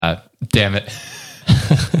Damn it.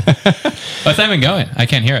 What's that even going? I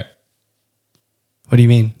can't hear it. What do you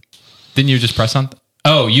mean? Didn't you just press something?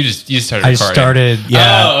 Oh, you just started recording. I started,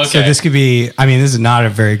 yeah. Oh, okay. So this could be, I mean, this is not a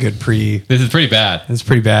very good This is pretty bad. It's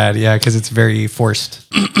pretty bad, yeah, because it's very forced.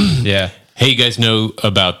 Yeah. Hey, you guys know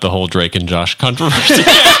about the whole Drake and Josh controversy?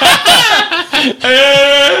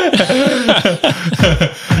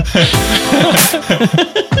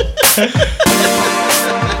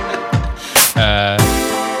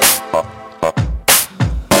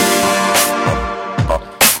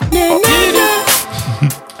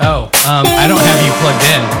 I don't have you plugged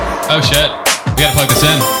in. Oh shit. We gotta plug this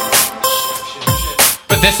in.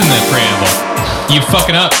 Put this in the preamble. You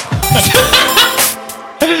fucking up.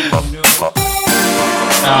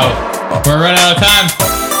 Oh, we're running out of time.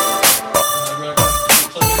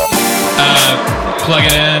 Plug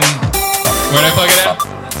it in. Where do I plug it in?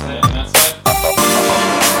 That side?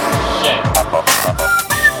 Shit.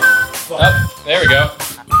 Oh, there we go.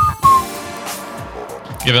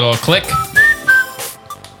 Give it a little click.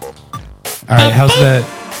 All right,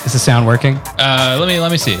 is the sound working?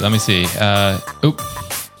 Let me see.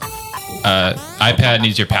 iPad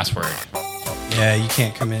needs your password. Yeah, you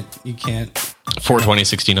can't commit. You can't.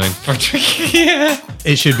 42069. Yeah.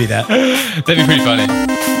 It should be that. That'd be pretty funny.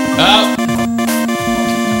 Oh.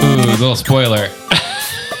 Ooh, little spoiler.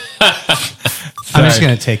 I'm just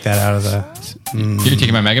going to take that out of the... You're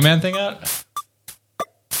taking my Mega Man thing out?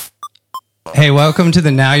 Hey, welcome to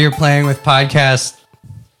the Now You're Playing With podcast.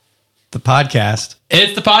 The podcast.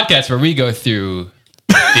 It's the podcast where we go through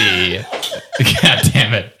the... God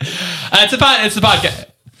damn it. It's the podcast.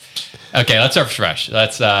 Okay, let's start fresh.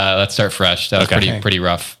 Let's start fresh. That was pretty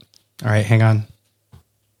rough. All right, hang on.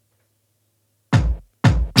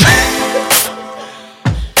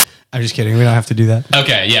 I'm just kidding. We don't have to do that.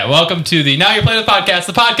 Okay, yeah. Welcome to the Now You're Playing the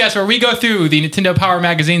podcast where we go through the Nintendo Power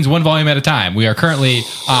magazines one volume at a time. We are currently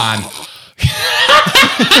on...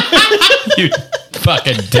 You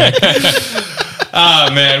fucking dick.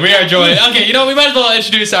 Oh, man. We are joined... Okay, we might as well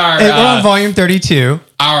introduce our... Hey, we're on volume 32.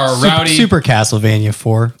 Our rowdy... Super Castlevania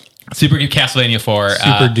 4. Super Castlevania 4.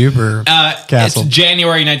 Super duper Castle. It's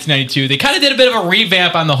January 1992. They kind of did a bit of a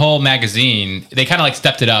revamp on the whole magazine. They kind of like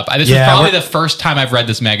stepped it up. This was probably the first time I've read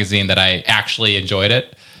this magazine that I actually enjoyed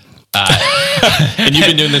it. And you've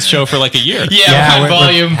been doing this show for like a year. Yeah, we're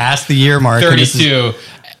volume past the year mark. 32.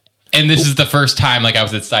 And this is the first time I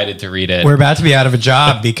was excited to read it. We're about to be out of a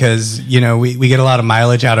job because, we get a lot of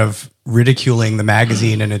mileage out of ridiculing the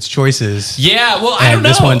magazine and its choices. Yeah, well, I don't know.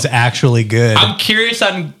 This one's actually good. I'm curious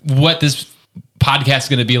on what this podcast is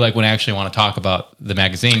going to be like when I actually want to talk about the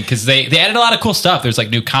magazine, because they added a lot of cool stuff. There's like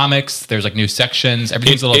new comics, there's like new sections.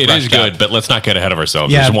 Everything's a little brushed It is good, up. but let's not get ahead of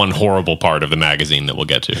ourselves. Yeah. There's one horrible part of the magazine that we'll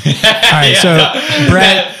get to. All right,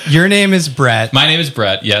 Brett, your name is Brett. My name is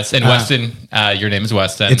Brett, yes. And Weston, your name is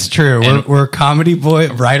Weston. It's true. We're comedy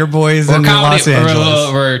writer boys in Los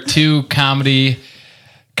Angeles. We're two comedy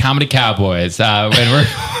cowboys. And we're...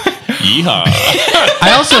 Yeehaw.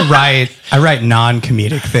 I write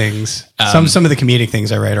non-comedic things. Some of the comedic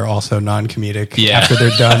things I write are also non-comedic after they're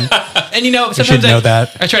done. And sometimes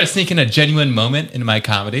I try to sneak in a genuine moment into my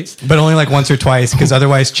comedies. But only like once or twice, because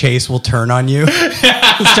otherwise Chase will turn on you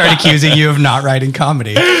and start accusing you of not writing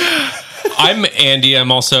comedy. I'm Andy.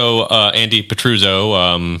 I'm also Andy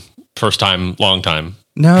Petruzzo. First time, long time.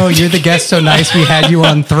 No, you're the guest so nice we had you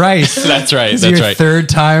on thrice. That's right. This is your third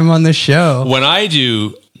time on the show. When I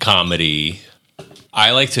do comedy,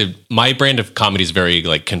 I like to... My brand of comedy is very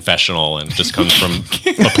like confessional and just comes from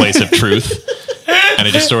a place of truth. And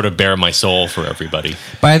I just sort of bare my soul for everybody.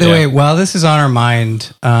 By the way, while this is on our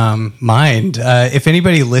mind, if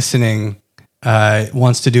anybody listening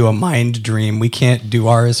wants to do a mind dream, we can't do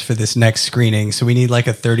ours for this next screening. So we need like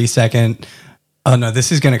a 30-second... Oh, no,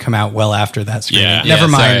 this is going to come out well after that screening. Yeah. Never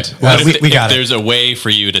mind. Well, we got it. There's a way for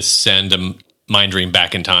you to send a mind dream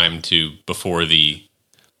back in time to before the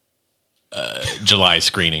July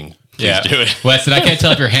screening. Please do it. Weston, I can't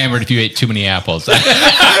tell if you're hammered if you ate too many apples. Okay,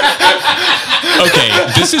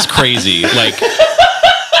 this is crazy. Like,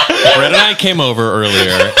 Brett and I came over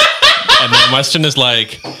earlier, and then Weston is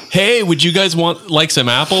like, "Hey, would you guys like some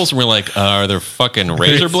apples?" And we're like, "Are there fucking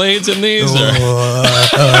razor blades in these?" Guys,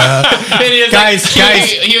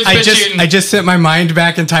 I just sent my mind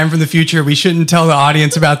back in time from the future. We shouldn't tell the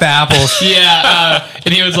audience about the apples.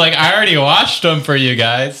 And he was like, "I already washed them for you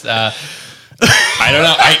guys." I don't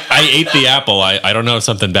know. I ate the apple. I don't know if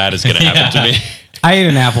something bad is going to happen to me. I ate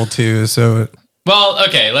an apple too, so... Well,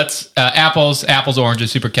 okay, let's... apples,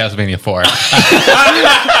 oranges, Super Castlevania 4.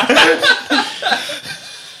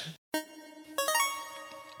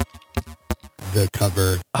 the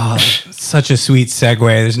cover. Oh, such a sweet segue.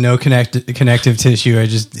 There's no connective tissue. I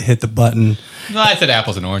just hit the button. No, I said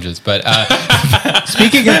apples and oranges, but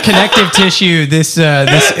Speaking of connective tissue, this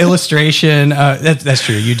illustration, that's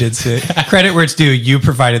true. You did say credit where it's due. You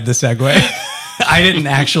provided the segue. I didn't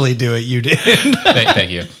actually do it. You did. thank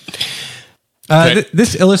you.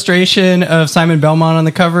 This illustration of Simon Belmont on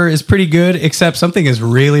the cover is pretty good, except something is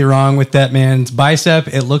really wrong with that man's bicep.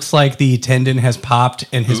 It looks like the tendon has popped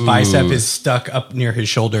and his bicep is stuck up near his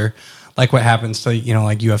shoulder, like what happens to,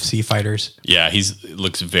 like UFC fighters. Yeah,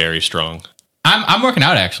 looks very strong. I'm working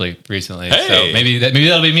out actually recently, Hey. so maybe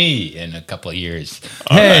that'll be me in a couple of years.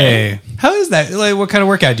 Hey, how is that? Like, what kind of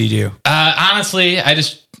workout do you do? Honestly,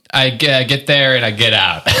 I get there and I get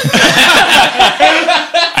out.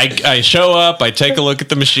 I show up, I take a look at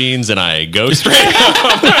the machines, and I go straight up.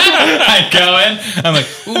 I go in, I'm like,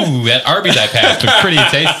 ooh, that Arby's I passed was pretty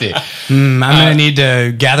tasty. I'm gonna need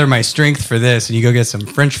to gather my strength for this, and you go get some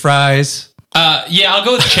French fries. Yeah, I'll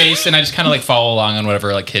go with Chase, and I just kind of like follow along on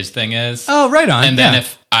whatever like his thing is. Oh, right on. And then yeah.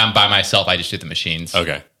 if I'm by myself, I just do the machines.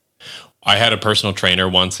 Okay. I had a personal trainer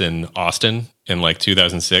once in Austin in like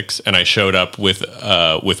 2006, and I showed up with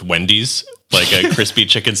Wendy's, like a crispy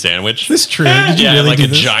chicken sandwich. Is this true? Did you Yeah, really like do a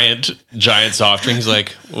this? giant soft drink. He's like,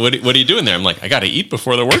 what are you doing there? I'm like, I got to eat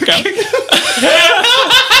before the workout.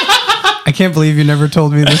 I can't believe you never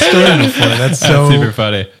told me this story before. That's so super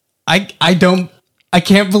funny. I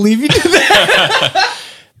can't believe you did that.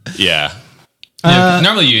 Yeah.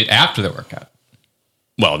 Normally you eat after the workout.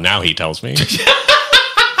 Well, now he tells me.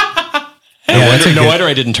 Yeah, that's a No good- wonder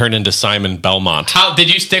I didn't turn into Simon Belmont. How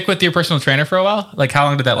did you stick with your personal trainer for a while? Like how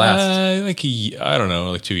long did that last? I don't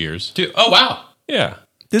know, like 2 years. Oh wow. Yeah.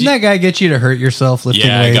 Didn't that guy get you to hurt yourself lifting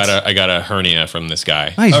Yeah, weights? I got a hernia from this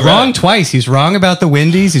guy. Oh, he's Oh, wrong really? twice. He's wrong about the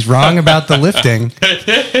Wendy's. He's wrong about the lifting.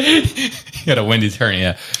 You got a Wendy's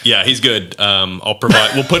hernia. Yeah, he's good.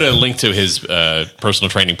 We'll put a link to his personal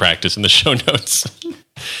training practice in the show notes.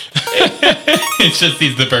 It's just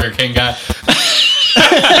he's the Burger King guy.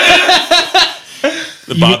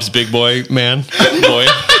 The Bob's Big Boy man. Boy.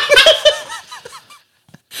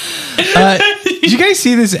 Did you guys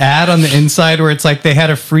see this ad on the inside where it's like they had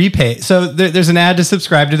a free page? So there's an ad to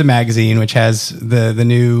subscribe to the magazine, which has the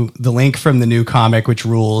link from the new comic, which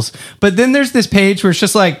rules. But then there's this page where it's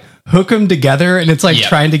just like hook them together, and it's like Yep.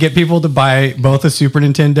 trying to get people to buy both a Super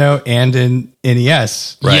Nintendo and an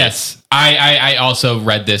NES. Right. Yes. I also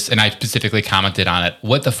read this and I specifically commented on it.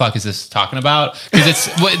 What the fuck is this talking about? Because it's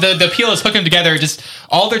the appeal is hook them together. Just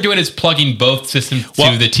all they're doing is plugging both systems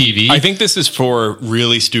to the TV. I think this is for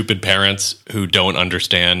really stupid parents who don't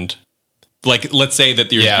understand. Like, let's say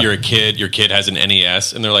that you're a kid, your kid has an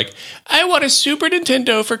NES, and they're like, I want a Super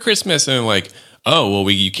Nintendo for Christmas. And I'm like, oh,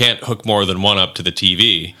 well, you can't hook more than one up to the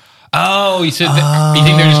TV. Oh, you think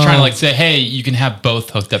they're just trying to like say, hey, you can have both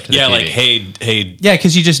hooked up to the Yeah, TV. like, hey. Yeah,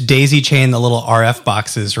 because you just daisy chain the little RF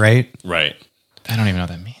boxes, right? Right. I don't even know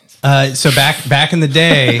what that means. So back in the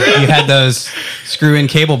day, you had those screw-in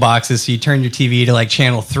cable boxes, so you turn your TV to like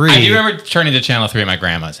channel 3. I do remember turning to channel 3 at my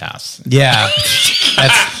grandma's house. Yeah,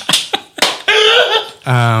 that's.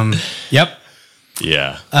 Yep.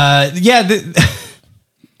 Yeah.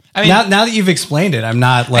 I mean, Now that you've explained it, I'm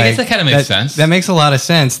not like. I guess that kind of makes sense. That makes a lot of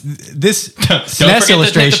sense. This don't SNES forget to hit the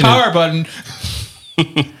illustration. power button.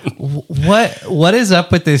 What is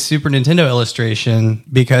up with this Super Nintendo illustration?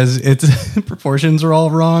 Because its proportions are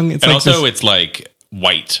all wrong. It's And like also, this- it's like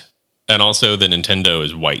white. And also, the Nintendo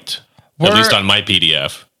is white. Were- At least on my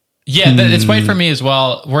PDF. Yeah, it's white for me as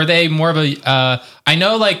well. Were they more of a? I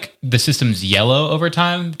know, like the system's yellow over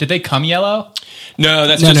time. Did they come yellow? No,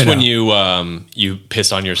 that's No, just no, when no. you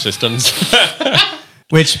piss on your systems.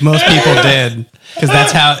 which most people did, because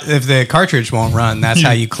that's how, if the cartridge won't run, that's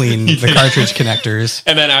how you clean the cartridge connectors.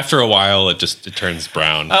 And then after a while, it turns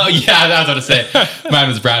brown. Oh yeah, I was going to say mine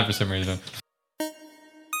was brown for some reason.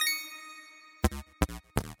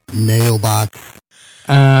 Mailbox.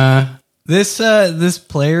 This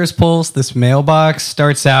player's pulse, this mailbox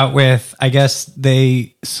starts out with, I guess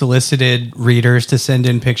they solicited readers to send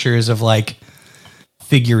in pictures of like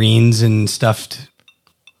figurines and stuffed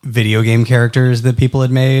video game characters that people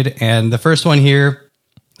had made. And the first one here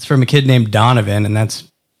is from a kid named Donovan, and that's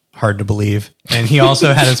hard to believe. And he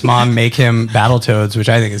also had his mom make him Battletoads, which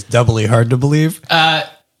I think is doubly hard to believe. And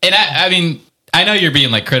I mean, I know you're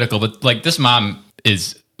being like critical, but like this mom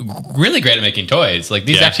is really great at making toys. Like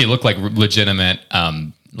these Yeah. actually look like legitimate,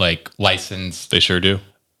 like licensed. They sure do.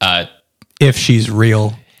 If she's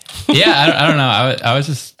real. Yeah, I don't know. I was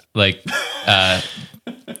just like,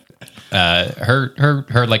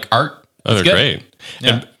 her like art. Oh, is they're good. great.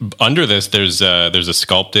 And under this, there's a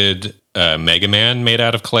sculpted Mega Man made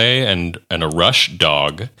out of clay and a Rush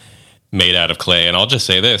dog made out of clay. And I'll just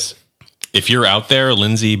say this. If you're out there,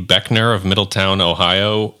 Lindsay Beckner of Middletown,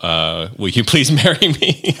 Ohio, will you please marry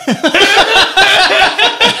me?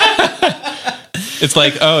 It's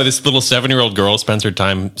like, oh, this little 7-year-old girl spends her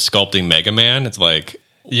time sculpting Mega Man. It's like,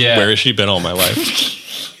 where has she been all my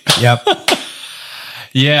life? Yep.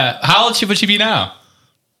 Yeah. How old would she be now?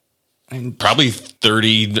 Probably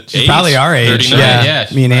 38. She's probably our age. 39. Yeah.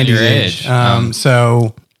 Me and Andy's age.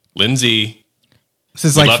 So Lindsay, this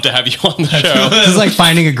is we'd like love to have you on the show. this is like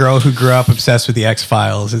finding a girl who grew up obsessed with the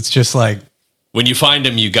X-Files. It's just like When you find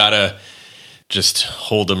him, you gotta just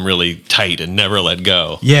hold him really tight and never let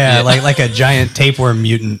go. Yeah, like a giant tapeworm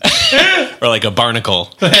mutant. Or like a barnacle.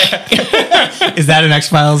 Is that an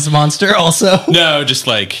X-Files monster also? No, just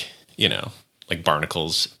like, like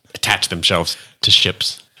barnacles attach themselves to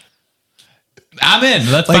ships. I'm in.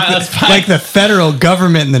 That's Like, fine. like the federal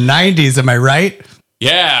government in the 90s, am I right?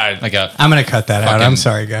 Yeah. Like a I'm going to cut that out. Fucking- I'm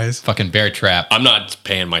sorry, guys. fucking bear trap. I'm not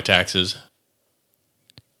paying my taxes.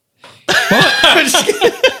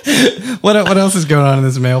 What else is going on in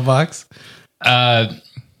this mailbox? Yeah,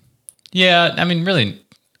 I mean, really,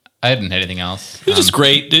 I didn't hit anything else. It's just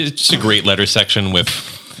great. It's just a great letter section with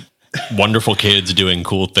wonderful kids doing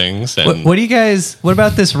cool things. And What do you guys, what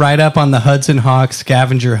about this write-up on the Hudson Hawk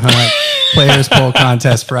scavenger hunt players poll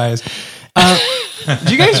contest prize?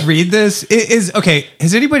 Did you guys read this? Okay,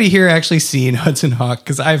 has anybody here actually seen Hudson Hawk?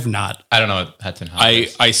 Because I've not. I don't know what Hudson Hawk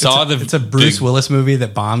is. I saw It's a Bruce Willis movie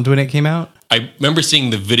that bombed when it came out. I remember seeing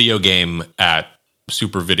the video game at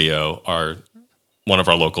Super Video, one of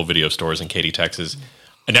our local video stores in Katy, Texas.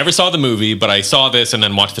 I never saw the movie, but I saw this and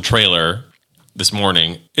then watched the trailer this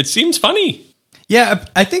morning. It seems funny. Yeah,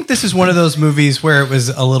 I think this is one of those movies where it was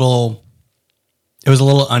a little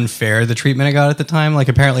unfair, the treatment it got at the time. Like,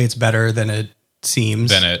 apparently it's better than it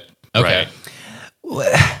seems. Okay.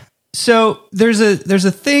 Right. So there's a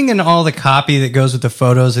thing in all the copy that goes with the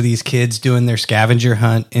photos of these kids doing their scavenger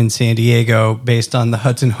hunt in San Diego based on the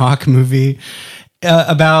Hudson Hawk movie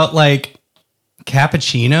about like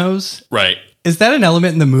cappuccinos. Right. Is that an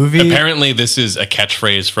element in the movie? Apparently, this is a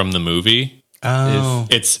catchphrase from the movie. Oh.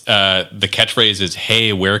 It's the catchphrase is,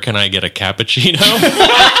 "Hey, where can I get a cappuccino?"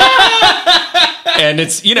 And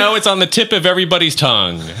it's it's on the tip of everybody's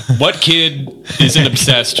tongue. What kid isn't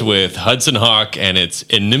obsessed with Hudson Hawk and its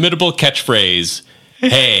inimitable catchphrase,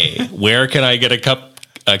 "Hey, where can I get a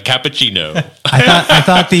cappuccino?" I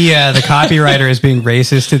thought the copywriter is being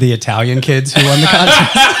racist to the Italian kids who won the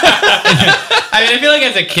contest. I mean, I feel like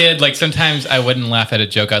as a kid, like sometimes I wouldn't laugh at a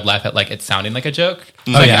joke. I'd laugh at like it sounding like a joke.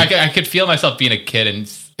 So, like, yeah. I could feel myself being a kid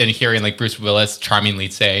and hearing like Bruce Willis charmingly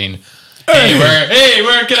saying, "Hey,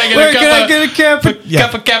 where can I get a cup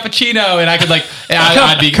of cappuccino?" And I could like,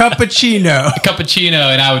 I'd be cappuccino,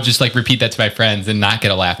 and I would just like repeat that to my friends and not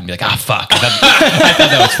get a laugh and be like, "Ah, fuck!" I thought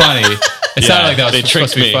that was funny. It sounded like that was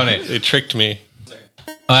supposed to be funny. They tricked me.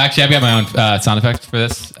 Oh, actually, I've got my own sound effects for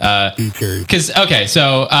this. Because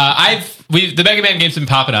so the Mega Man game's been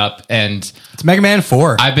popping up, and it's Mega Man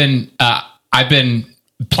 4. I've been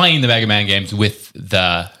playing the Mega Man games with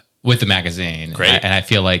the magazine. Great. And I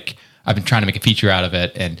feel like I've been trying to make a feature out of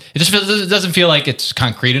it, and it doesn't feel like it's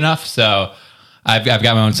concrete enough. So I've got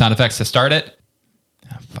my own sound effects to start it.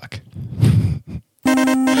 Oh, fuck.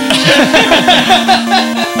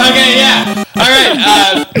 Okay, yeah. All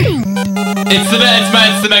right. It's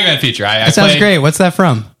the Mega Man feature. That sounds great. What's that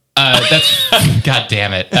from? That's God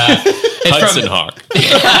damn it. It's Hudson from Hawk.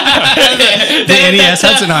 The NES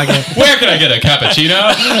Hudson Hawk game. Where can I get a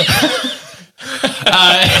cappuccino?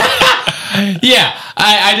 Yeah,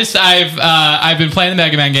 I've been playing the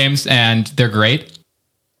Mega Man games and they're great.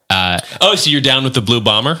 Oh, so you're down with the Blue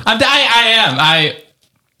Bomber? I am.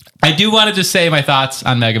 I do want to just say my thoughts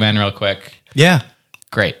on Mega Man real quick. Yeah.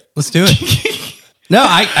 Great. Let's do it. No,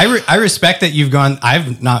 I respect that you've gone.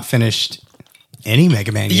 I've not finished any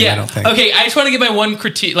Mega Man game, I don't think. Okay, I just want to give my one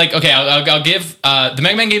critique. Like, okay, I'll give the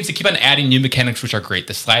Mega Man games. They keep on adding new mechanics, which are great.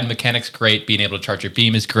 The slide mechanic's great. Being able to charge your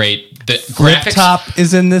beam is great. The Flip graphics, Top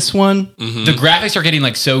is in this one. Mm-hmm. the graphics are getting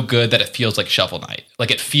like so good that it feels like Shovel Knight.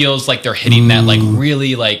 Like it feels like they're hitting that like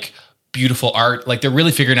really like beautiful art. Like they're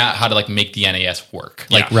really figuring out how to like make the NES work.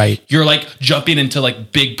 Like Yeah. Right. you're like jumping into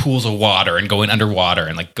like big pools of water and going underwater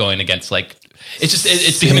and like going against like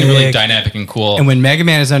it's becoming really Sick. dynamic and cool. And when Mega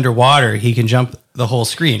Man is underwater, he can jump the whole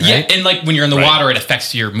screen, right? Yeah, and like when you're in the Right. water, it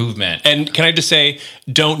affects your movement. And can I just say,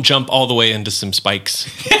 don't jump all the way into some spikes.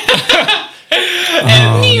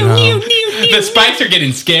 The spikes are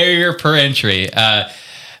getting scarier per entry.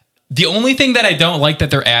 The only thing that I don't like that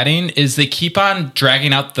they're adding is they keep on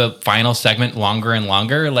dragging out the final segment longer and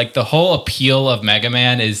longer. Like the whole appeal of Mega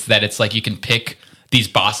Man is that it's like you can pick these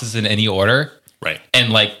bosses in any order. Right.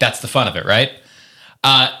 And like that's the fun of it, right?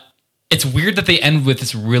 It's weird that they end with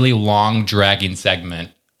this really long dragging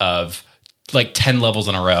segment of like 10 levels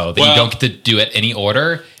in a row that you don't get to do it any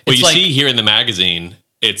order. Well, It's you like, see here in the magazine,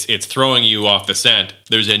 it's throwing you off the scent.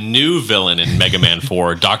 There's a new villain in Mega Man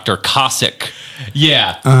 4, Dr. Cossack.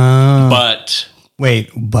 yeah. But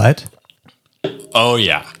But oh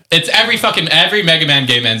yeah, It's every Mega Man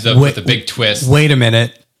game ends up with a big twist. Wait a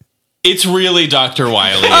minute. it's really Dr.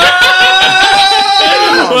 Wily.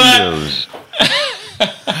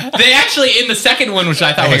 They actually, in the second one, which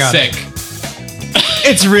I thought Hang was on. sick,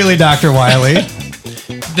 It's really Dr. Wily.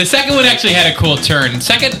 the second one actually had a cool turn.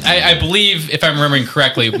 Second, I believe, if I'm remembering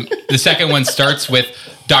correctly, the second one starts with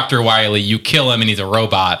Dr. Wily. You kill him and he's a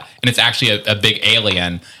robot, and it's actually a big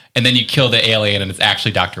alien. And then you kill the alien and it's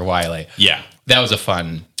actually Dr. Wily. Yeah. That was a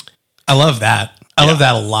fun. I love that. I love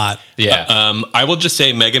that a lot. Yeah. I will just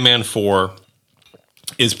say Mega Man 4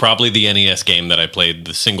 is probably the NES game that I played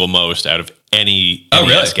the single most out of any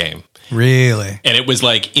NES game. Really? And it was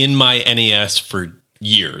like in my NES for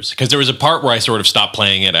years because there was a part where I sort of stopped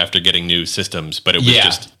playing it after getting new systems, but it was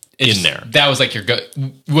just in there. That was like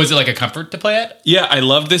was it like a comfort to play it? Yeah, I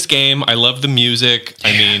love this game. I love the music.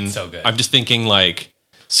 I mean, it's so good. I'm just thinking like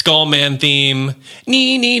Skullman theme.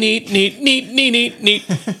 Nee, nee, nee, nee, nee, nee, nee, nee.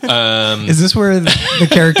 Is this where the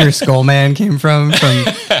character Skullman came from? From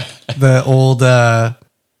the old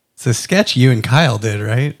it's a sketch you and Kyle did,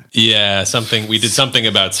 right? Yeah, we did something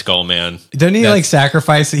about Skullman. Doesn't he like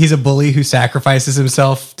sacrifice? He's a bully who sacrifices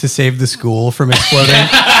himself to save the school from exploding.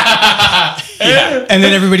 And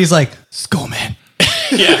then everybody's like, Skullman.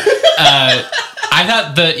 I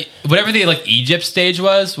thought whatever the like Egypt stage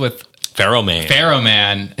was with Pharaoh Man.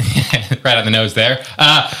 right on the nose there.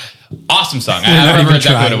 Awesome song. I don't remember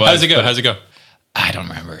exactly what it was. How's it go? I don't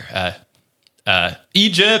remember.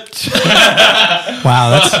 Egypt. Wow,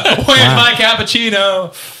 that's Where's my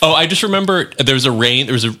cappuccino? Oh, I just remember there's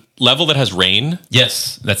a level that has rain.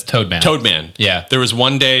 Yes, that's Toadman. Toadman. Yeah. There was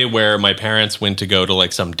one day where my parents went to go to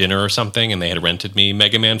like some dinner or something and they had rented me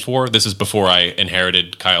Mega Man 4. This is before I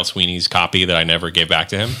inherited Kyle Sweeney's copy that I never gave back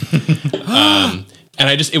to him. And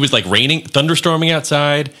it was like raining, thunderstorming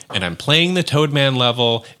outside, and I'm playing the Toadman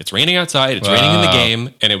level. It's raining outside, it's raining in the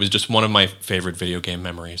game, and it was just one of my favorite video game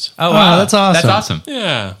memories. Oh, wow. that's awesome. That's awesome.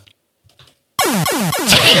 Yeah.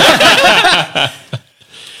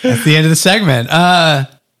 That's the end of the segment.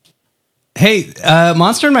 Hey,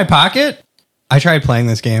 Monster in My Pocket. I tried playing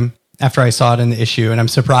this game after I saw it in the issue, and I'm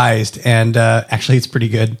surprised. And actually, it's pretty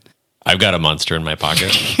good. I've got a monster in my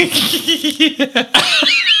pocket.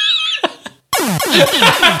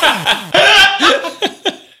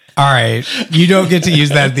 All right, you don't get to use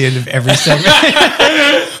that at the end of every segment.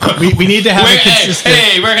 we need to have a consistent.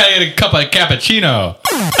 Hey, we're gonna get a cup of cappuccino.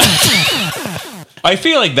 I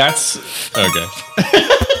feel like that's okay.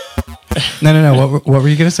 No. What were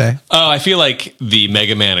you gonna say? Oh, I feel like the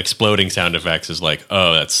Mega Man exploding sound effects is like,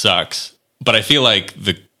 oh, that sucks. But I feel like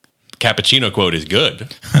the cappuccino quote is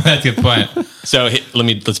good. That's a good point. So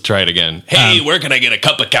let's try it again. Hey, where can I get a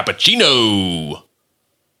cup of cappuccino?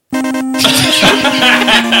 Does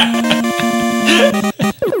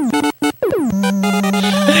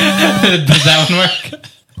that one work?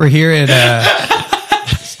 We're here at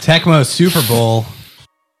Tecmo Super Bowl.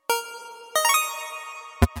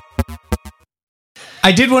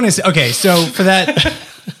 I did want to say, okay, so for that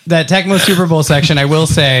Tecmo Super Bowl section, I will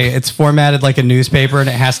say it's formatted like a newspaper and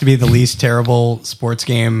it has to be the least terrible sports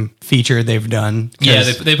game feature they've done. Yeah,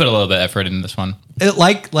 they put a little bit of effort into this one.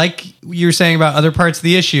 Like you were saying about other parts of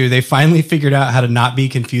the issue, they finally figured out how to not be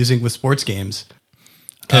confusing with sports games.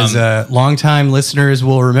 Because longtime listeners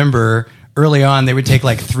will remember early on they would take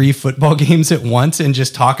like 3 football games at once and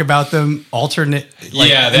just talk about them alternating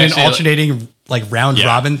like round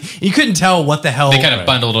robin. You couldn't tell what the hell They kind of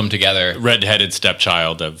bundled them together. Redheaded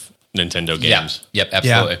stepchild of Nintendo games. Yep,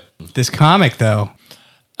 absolutely. Yeah. This comic though.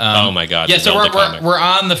 Oh my god! Yeah, the so Zelda comic. we're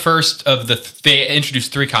on the first of they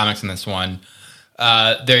introduced 3 comics in this one.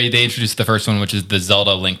 They introduced the first one, which is the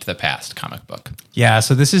Zelda Link to the Past comic book. Yeah,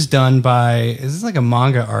 so this is done by is this like a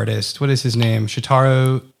manga artist? What is his name?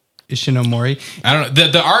 Shitaro Ishinomori. I don't know.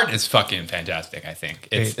 The art is fucking fantastic. I think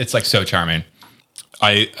it's like so charming.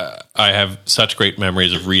 I have such great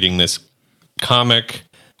memories of reading this comic.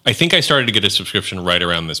 I think I started to get a subscription right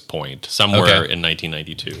around this point, somewhere in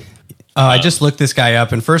 1992. I just looked this guy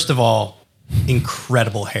up, and first of all,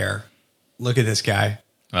 incredible hair. Look at this guy.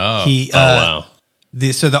 Oh, He wow!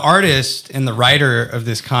 So the artist and the writer of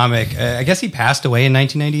this comic, I guess he passed away in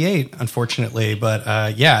 1998, unfortunately. But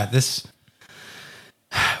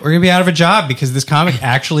we're gonna be out of a job because this comic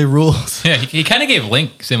actually rules. Yeah, he kind of gave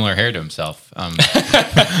Link similar hair to himself,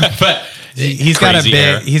 but he's got a Crazy big.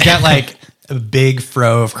 hair. He's got like a big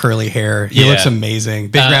fro of curly hair. He Yeah. looks amazing.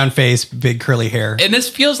 Big round face, big curly hair. and this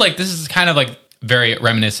feels like this is kind of like very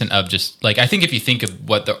reminiscent of just like I think if you think of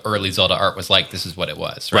what the early Zelda art was like, this is what it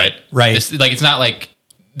was, right? Right. Like it's not like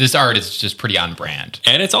this art is just pretty on brand.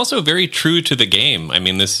 And it's also very true to the game. I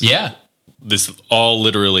mean, this all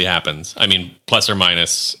literally happens. I mean, plus or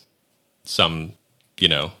minus some,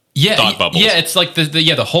 thought bubbles. Yeah, it's like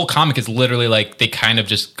the whole comic is literally like they kind of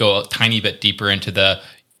just go a tiny bit deeper into the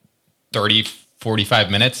 30, 45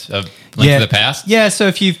 minutes of Link to the Past. Yeah, so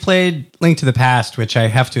if you've played Link to the Past, which I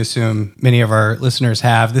have to assume many of our listeners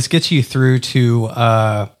have, this gets you through to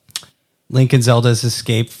Link and Zelda's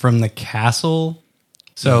escape from the castle.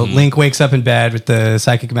 So Link wakes up in bed with the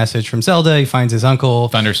psychic message from Zelda. He finds his uncle,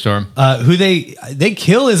 Thunderstorm. who they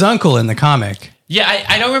kill his uncle in the comic. Yeah,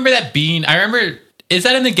 I don't remember that being. I remember. Is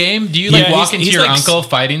that in the game? Do you Yeah, walk he's- into he's your like- uncle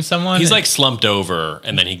fighting someone? He's like slumped over,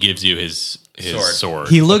 and then he gives you his sword.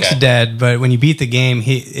 He looks Okay. dead, but when you beat the game,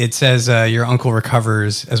 it says your uncle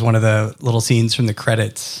recovers as one of the little scenes from the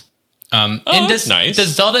credits. and that's nice.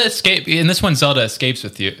 Does Zelda escape in this one? Zelda escapes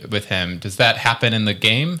with him. Does that happen in the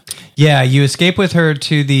game? Yeah, you escape with her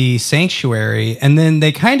to the sanctuary, and then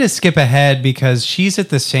they kind of skip ahead because she's at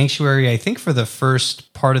the sanctuary, I think, for the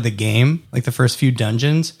first part of the game, like the first few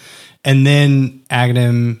dungeons. And then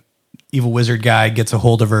Aghanim, evil wizard guy, gets a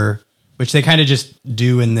hold of her, which they kind of just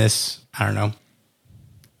do in this, I don't know.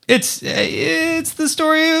 It's the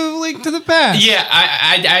story of Link to the Past. Yeah,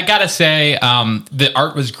 I gotta say, the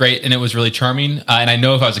art was great and it was really charming. And I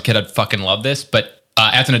know if I was a kid, I'd fucking love this. But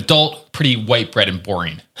as an adult, pretty white bread and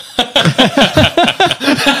boring.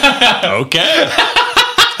 Okay.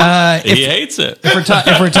 He hates it.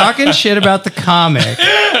 If we're talking shit about the comic,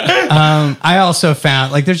 I also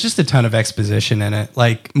found like there's just a ton of exposition in it,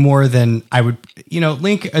 like more than I would.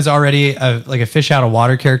 Link is already like a fish out of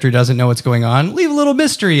water character, doesn't know what's going on. Leave a little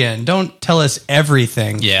mystery in. Don't tell us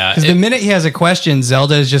everything. Yeah, because the minute he has a question,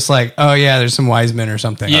 Zelda is just like, oh yeah, there's some wise men or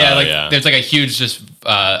something. Yeah, there's like a huge just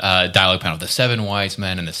dialogue panel: the 7 wise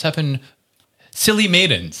men and the 7 silly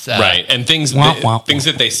maidens. Right. And things things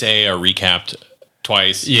that they say are recapped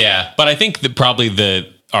twice. Yeah. But I think that probably the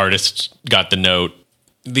artist got the note.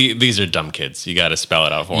 These are dumb kids. You got to spell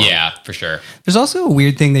it out for them. Yeah, for sure. There's also a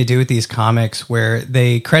weird thing they do with these comics where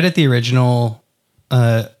they credit the original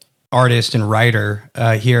artist and writer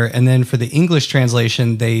here, and then for the English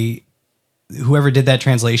translation, whoever did that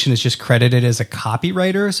translation is just credited as a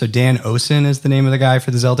copywriter. So Dan Osen is the name of the guy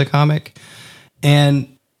for the Zelda comic.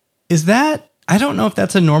 And I don't know if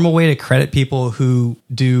that's a normal way to credit people who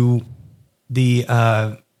do the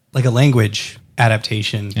like a language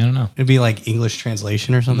adaptation. I don't know. It'd be like English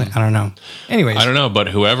translation or something. I don't know. Anyways, I don't know, but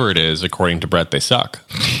whoever it is, according to Brett, they suck.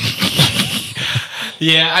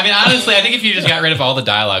 Yeah, I mean, honestly, I think if you just got rid of all the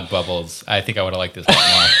dialogue bubbles, I think I would have liked this a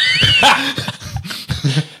lot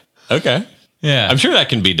more. Okay. Yeah. I'm sure that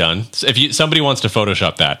can be done. So if somebody wants to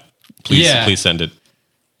Photoshop that, please send it.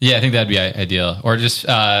 Yeah, I think that'd be ideal. Or just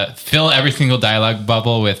fill every single dialogue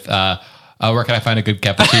bubble with, where can I find a good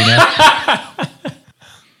cappuccino?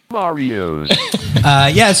 Mario's.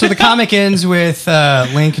 So the comic ends with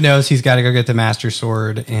Link knows he's got to go get the Master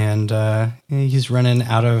Sword, and he's running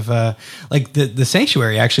out of like the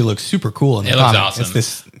sanctuary actually looks super cool in the It looks comic.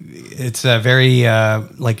 awesome. It's a very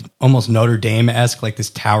like almost Notre Dame-esque, like this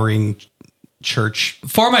towering church.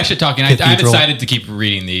 For my shit talking, I'm Cathedral. excited to keep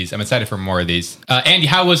reading these. I'm excited for more of these. Andy,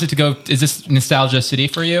 how was it to go? Is this Nostalgia City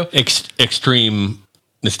for you? Extreme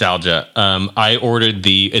nostalgia. I ordered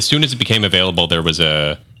as soon as it became available, there was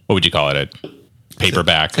what would you call it? A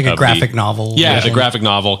paperback. Like a graphic novel. Yeah, version. the graphic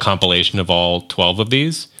novel compilation of all 12 of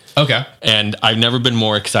these. Okay. And I've never been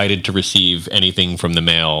more excited to receive anything from the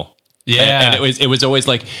mail. Yeah. And it was always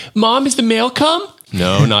like, Mom, is the mail come?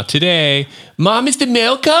 No, not today. Mom, is the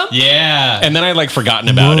mail come? Yeah. And then I like forgotten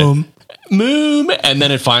about Mom. it. Mom. And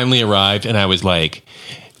then it finally arrived and I was like,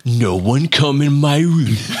 no one come in my room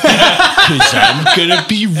because I'm going to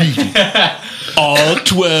be reading all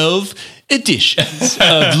 12 editions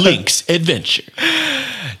of Link's Adventure.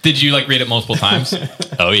 Did you like read it multiple times?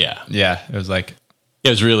 Oh, yeah. Yeah. It was like, It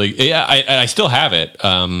was really, yeah, I still have it.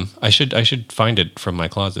 I should find it from my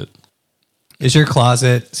closet. Is your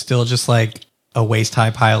closet still just like a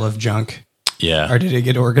waist-high pile of junk, Yeah. or did it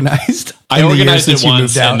get organized? I in the years organized it since you once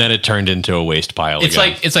moved out? and then it turned into a waste pile it's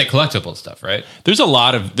again. like collectible stuff, right? There was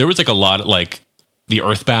like a lot of like the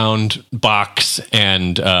Earthbound box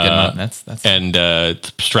and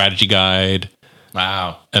strategy guide.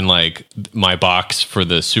 Wow. And like my box for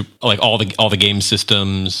the all the game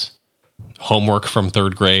systems, homework from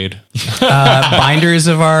 3rd grade, binders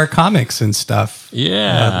of our comics and stuff.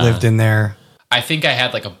 Yeah, lived in there. I think I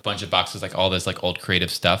had like a bunch of boxes, like all this like old creative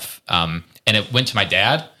stuff. And it went to my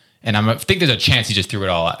dad. And I think there's a chance he just threw it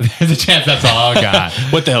all out. There's a chance that's all gone.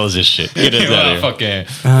 What the hell is this shit? Get it out of here.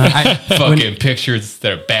 Fucking pictures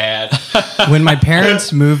that are bad. When my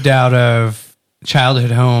parents moved out of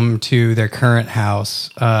childhood home to their current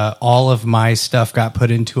house, all of my stuff got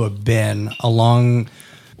put into a bin along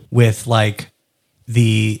with like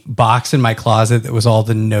the box in my closet that was all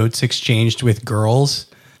the notes exchanged with girls.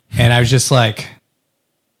 And I was just like,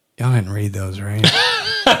 y'all didn't read those, right?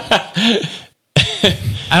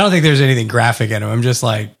 I don't think there's anything graphic in them. I'm just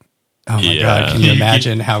like, oh my God, can you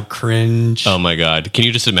imagine how cringe? Oh my God. Can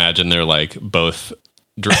you just imagine they're like both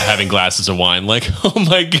having glasses of wine? Like, oh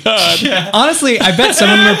my God. Yeah. Honestly, I bet some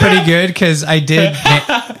of them are pretty good because I did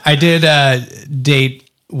date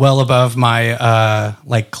well above my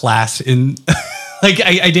like class in like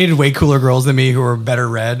I dated way cooler girls than me who were better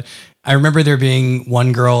read. I remember there being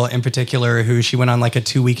one girl in particular who she went on like a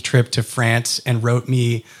 2-week trip to France and wrote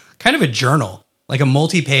me kind of a journal. Like a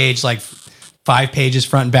multi-page, like 5 pages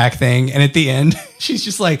front and back thing. And at the end, she's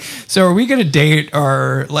just like, so are we going to date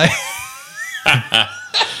or like...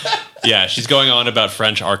 Yeah, she's going on about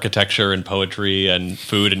French architecture and poetry and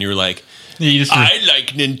food. And you're like, I like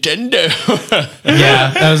Nintendo.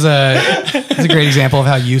 Yeah, that's a great example of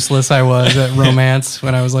how useless I was at romance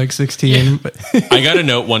when I was like 16. Yeah. I got a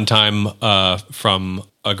note one time from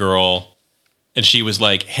a girl and she was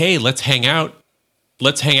like, hey, let's hang out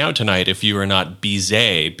tonight if you are not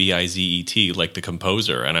Bizet, Bizet, like the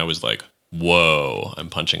composer. And I was like, whoa, I'm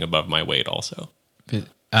punching above my weight also. But,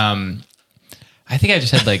 I think I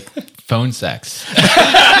just had like phone sex.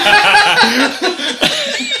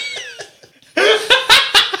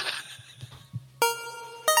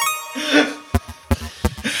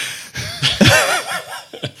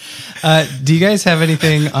 Do you guys have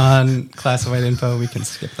anything on classified info? We can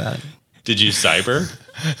skip that. Did you cyber?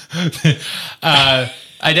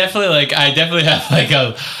 I definitely have like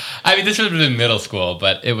I mean, this would have been middle school,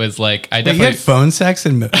 but it was like I definitely you had phone sex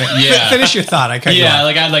and yeah. Finish your thought. I cut you yeah, off.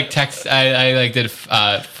 like I like text. I like did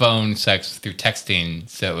phone sex through texting,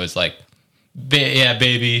 so it was like, yeah,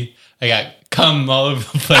 baby, I got cum all over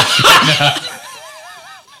the place.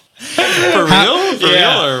 For real? For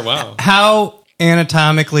real? Or wow? How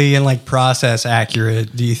anatomically and like process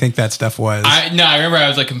accurate do you think that stuff was? I remember I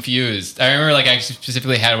was like confused. I remember like I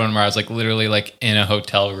specifically had one where I was like literally like in a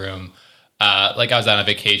hotel room. Like I was on a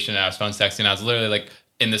vacation and I was phone sexting. I was literally like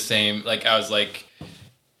in the same, like I was like,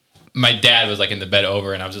 my dad was like in the bed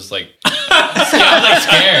over and I was just like, I was like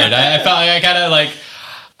scared. I felt like I kind of like,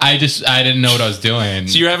 I didn't know what I was doing.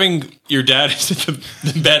 So you're having, your dad is in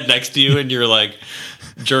the bed next to you and you're like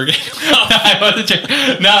jerking.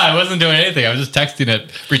 I wasn't doing anything. I was just texting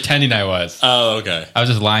it, pretending I was. Oh, okay. I was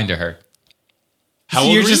just lying to her. How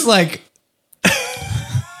old you're just like,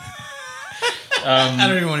 I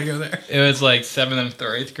don't even want to go there. It was like 7th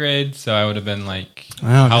or 8th grade, so I would have been like,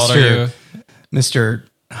 wow, how old are you? Mr.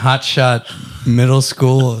 Hotshot middle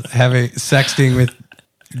school having sexting with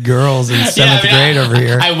girls in 7th grade over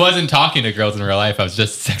here. I wasn't talking to girls in real life. I was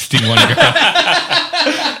just sexting one girl.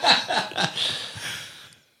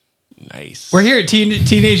 Nice. We're here at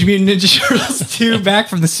Teenage Mutant Ninja Turtles 2 Back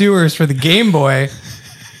from the Sewers for the Game Boy.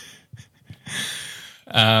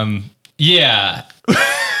 Yeah.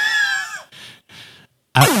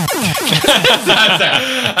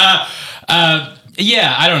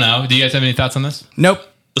 Yeah, I don't know. Do you guys have any thoughts on this? Nope.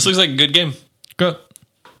 This looks like a good game. Good.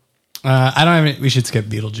 I don't have any. We should skip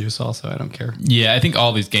Beetlejuice also. I don't care. Yeah, I think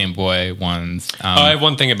all these Game Boy ones. I have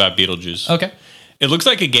one thing about Beetlejuice. Okay. It looks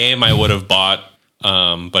like a game I would have bought,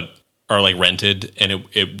 or like rented, and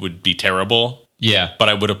it would be terrible. Yeah. But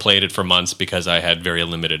I would have played it for months because I had very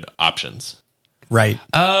limited options. Right.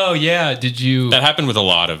 Oh, yeah. Did you... That happened with a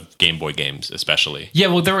lot of Game Boy games, especially. Yeah,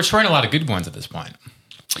 well, they were trying a lot of good ones at this point.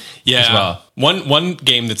 Yeah. As well. One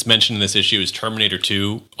game that's mentioned in this issue is Terminator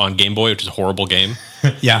 2 on Game Boy, which is a horrible game.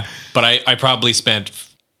 Yeah. But I probably spent,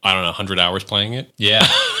 I don't know, 100 hours playing it. Yeah.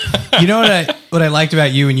 You know what I liked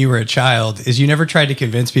about you when you were a child is you never tried to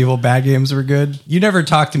convince people bad games were good. You never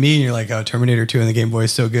talked to me and you're like, oh, Terminator 2 on the Game Boy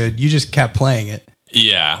is so good. You just kept playing it.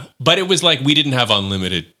 Yeah. But it was like we didn't have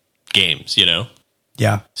unlimited games, you know?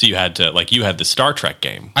 Yeah. So you had to, like, you had the Star Trek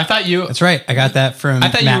game. I thought you... That's right. I got that from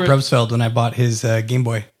Matt Brobsfeld when I bought his Game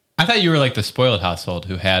Boy. I thought you were like the spoiled household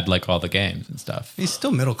who had like all the games and stuff. He's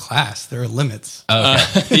still middle class. There are limits.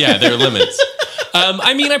 Okay. Yeah, there are limits.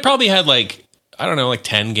 I mean, I probably had like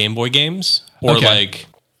 10 Game Boy games, or Okay. like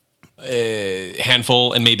a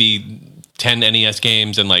handful, and maybe 10 NES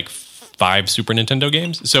games, and like 5 Super Nintendo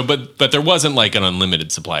games. So, but there wasn't like an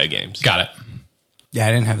unlimited supply of games. Got it. Yeah,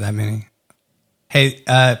 I didn't have that many. Hey,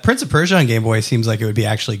 Prince of Persia on Game Boy seems like it would be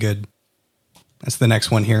actually good. That's the next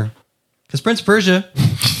one here. Because Prince of Persia,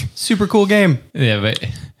 super cool game. Yeah, but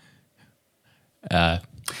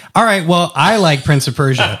All right, well, I like Prince of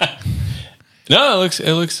Persia. No, it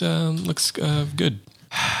looks good.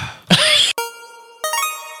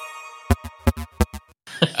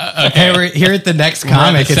 Hey, we're here at the next We're at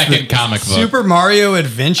comic. the It's second comic book. Super Mario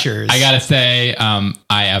Adventures. I gotta say, I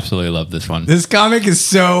absolutely love this one. This comic is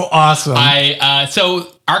so awesome. So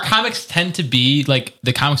our comics tend to be like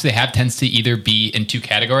the comics they have tends to either be in two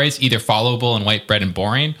categories, either followable and white bread and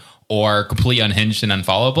boring, or completely unhinged and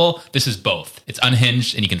unfollowable. This is both. It's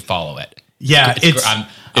unhinged and you can follow it. yeah, I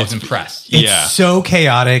was impressed, it's Yeah. so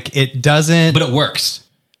chaotic. It doesn't. but it works.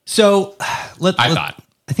 So I thought.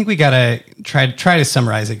 I think we gotta try to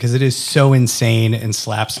summarize it because it is so insane and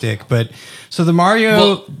slapstick. But so the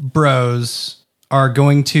Mario Bros are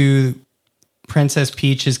going to Princess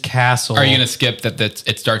Peach's castle. Are you gonna skip that?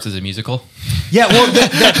 It starts as a musical. Yeah, well,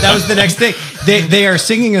 that was the next thing. They are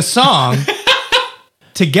singing a song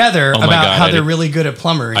together my about God, how I they're did- really good at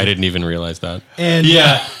plumbering. I didn't even realize that. And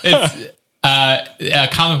It's a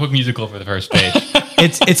comic book musical for the first page.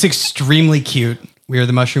 it's extremely cute. We are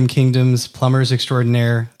the Mushroom Kingdom's plumbers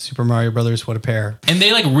extraordinaire. Super Mario Brothers, what a pair! And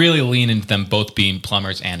they like really lean into them both being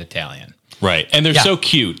plumbers and Italian. Right. And they're Yeah. so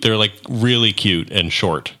cute. They're like really cute and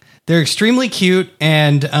short. They're extremely cute,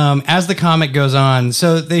 and as the comic goes on,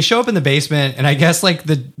 so they show up in the basement, and I guess like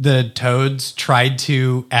the Toads tried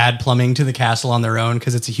to add plumbing to the castle on their own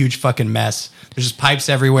because it's a huge fucking mess. There's just pipes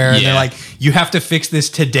everywhere, and they're Yeah. like, "You have to fix this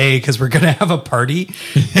today because we're gonna have a party."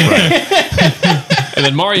 And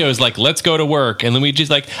then Mario is like, let's go to work. And Luigi's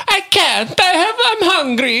like, I can't. I'm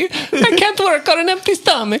hungry. I can't work on an empty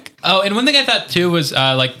stomach. Oh, and one thing I thought too was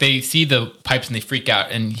like they see the pipes and they freak out,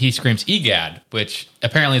 and he screams "egad," which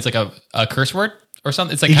apparently is like a curse word or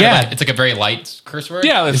something. It's like kind of Egad. like, it's like a very light curse word.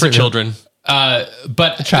 Yeah, it's for children.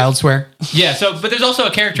 but Child swear. yeah. So, but there's also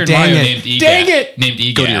a character in Dang Mario it. named Egad. Dang it. Named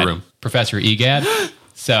Egad. Go to your room. Professor Egad.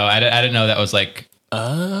 So I didn't know that was like.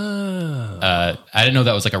 I didn't know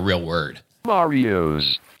that was like a real word.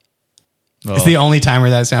 Mario's. It's the only time where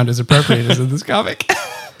that sound is appropriate is in this comic.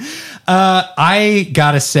 I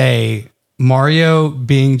gotta say, Mario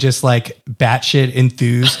being just like batshit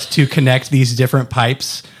enthused to connect these different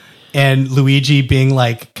pipes, and Luigi being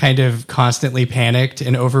like kind of constantly panicked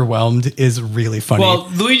and overwhelmed is really funny. Well,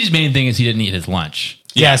 Luigi's main thing is he didn't eat his lunch.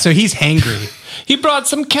 yeah, so he's hangry. He brought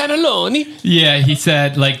some cannelloni. Yeah, he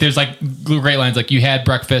said like there's like great lines like you had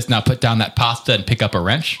breakfast, now put down that pasta and pick up a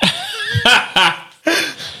wrench.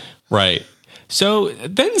 Right. So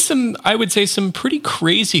then I would say some pretty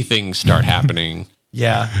crazy things start happening.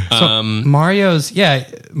 Yeah. So Mario's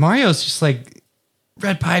just like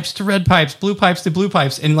red pipes to red pipes, blue pipes to blue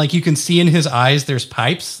pipes, and like you can see in his eyes there's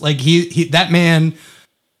pipes. Like he that man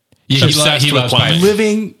Yeah, Obsessed with loves plumbing.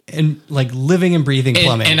 pipes. living and breathing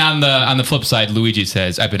plumbing. And on the flip side, Luigi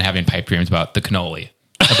says, "I've been having pipe dreams about the cannoli,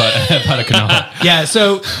 about a cannoli." yeah,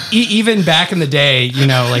 so even back in the day,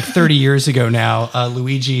 like 30 years ago now,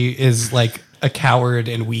 Luigi is like a coward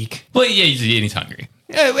and weak. Well, yeah, he's hungry.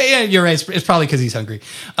 Yeah, you're right. It's probably because he's hungry.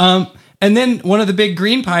 And then one of the big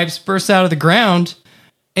green pipes bursts out of the ground,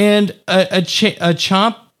 and a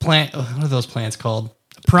chomp plant. What are those plants called?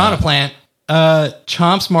 Piranha plant.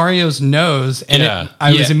 Chomps Mario's nose, and Yeah.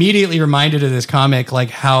 I was Yeah. immediately reminded of this comic,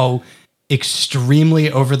 like how extremely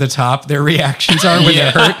over the top their reactions are when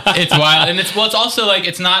they're hurt. It's wild, and it's also like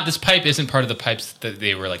it's not. This pipe isn't part of the pipes that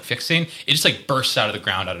they were like fixing. It just like bursts out of the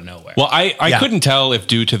ground out of nowhere. Well, I Yeah. couldn't tell if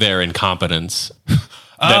due to their incompetence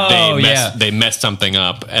that they messed something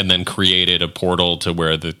up and then created a portal to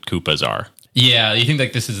where the Koopas are. Yeah, you think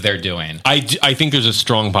like this is their doing? I think there's a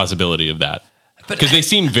strong possibility of that. Because they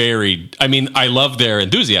seem very, I mean, I love their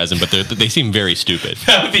enthusiasm, but they seem very stupid.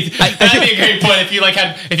 That'd be a great point if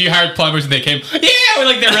you hired plumbers and they came, or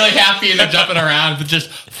like they're really happy and they're jumping around, but just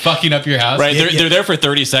fucking up your house. Right? They're there for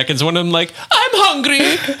 30 seconds. One of them like, I'm hungry.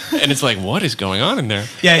 And it's like, what is going on in there?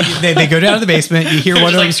 Yeah, they go down to the basement. You hear one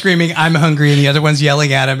of them like- screaming, "I'm hungry," and the other one's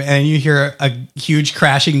yelling at him, and you hear a huge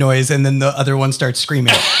crashing noise, and then the other one starts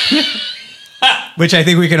screaming. Which I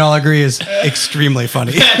think we can all agree is extremely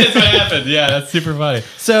funny. That's what happened. Yeah, that's super funny.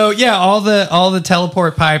 So yeah, all the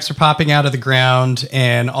teleport pipes are popping out of the ground,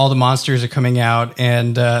 and all the monsters are coming out,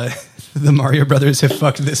 and the Mario Brothers have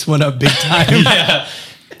fucked this one up big time.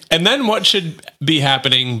 And then what should be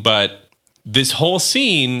happening, but this whole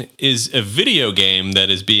scene is a video game that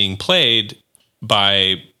is being played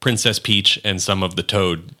by Princess Peach and some of the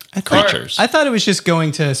Toad creatures. I thought it was just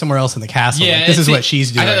going to somewhere else in the castle. Yeah, Like, this is see, what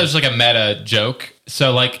she's doing. I thought it was like a meta joke.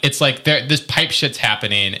 So like it's like this pipe shit's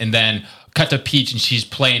happening, and then cut to Peach and she's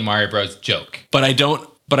playing Mario Bros. Joke. But I don't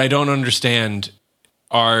understand.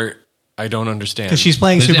 I don't understand. Because she's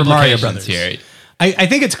playing There's Super Mario implications Brothers. here. I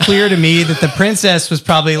think it's clear to me that the princess was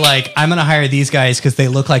probably like, I'm going to hire these guys because they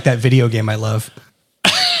look like that video game I love.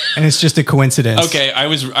 And it's just a coincidence. Okay, I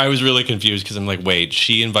was really confused because I'm like, wait,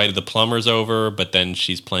 she invited the plumbers over, but then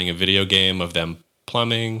she's playing a video game of them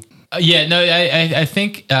plumbing. Yeah, no, I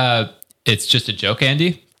think it's just a joke,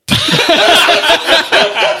 Andy.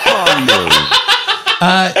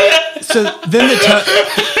 So then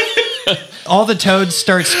all the toads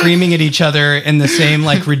start screaming at each other in the same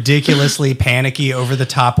like ridiculously panicky over the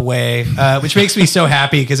top way, which makes me so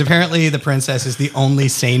happy because apparently the princess is the only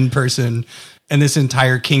sane person in this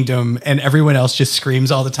entire kingdom, and everyone else just screams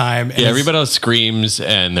all the time. And Yeah, everybody else screams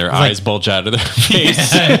and their eyes bulge out of their face.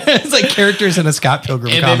 it's like characters in a Scott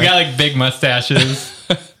Pilgrim And comic. they've got like big mustaches.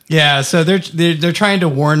 Yeah, so they're trying to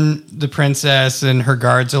warn the princess, and her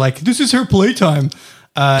guards are like, "This is her playtime."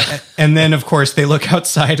 And then, of course, they look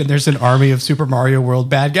outside, and there's an army of Super Mario World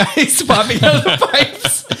bad guys popping out of the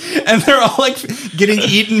pipes, and they're all like getting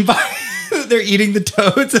eaten by. They're eating the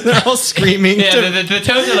toads, and they're all screaming. Yeah, the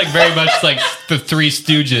toads are like very much like the Three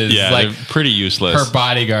Stooges. Yeah, like they're pretty useless. her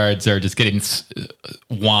bodyguards are just getting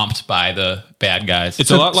whomped by the bad guys.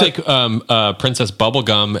 It's a lot like Princess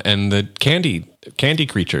Bubblegum and the candy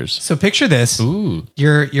creatures. So picture this: Ooh.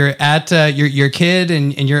 you're at your kid,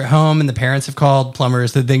 and you're at home, and the parents have called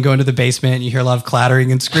plumbers. That then go into the basement, and you hear a lot of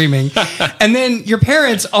clattering and screaming, and then your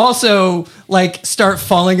parents also like start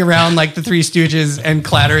falling around like the Three Stooges and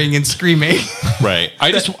clattering and screaming. Right.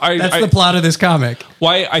 That's the plot of this comic.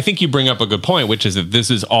 Why I think you bring up a good point, which is that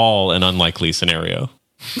this is all an unlikely scenario.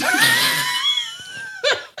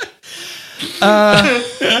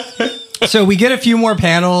 So we get a few more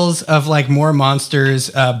panels of like more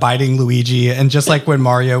monsters biting Luigi, and just like when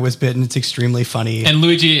Mario was bitten, it's extremely funny. And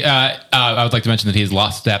Luigi, I would like to mention that he's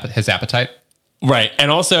lost his appetite. Right. And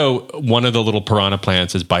also one of the little piranha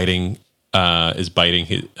plants is biting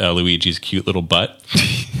Luigi's cute little butt.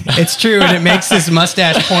 It's true, and it makes his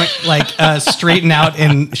mustache point like straighten out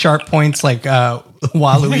in sharp points like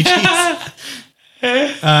Waluigi's.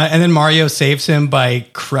 And then Mario saves him by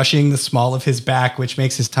crushing the small of his back, which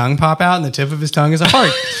makes his tongue pop out, and the tip of his tongue is a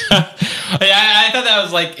heart. I thought that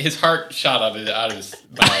was like his heart shot out of his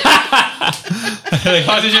mouth. Like, I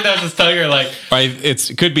wasn't sure that was his tongue or like.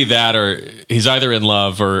 It could be that, or he's either in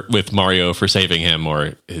love or with Mario for saving him,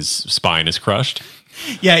 or his spine is crushed.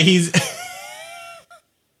 Yeah,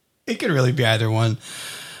 it could really be either one.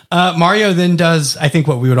 Mario then does, I think,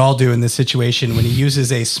 what we would all do in this situation when he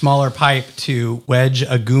uses a smaller pipe to wedge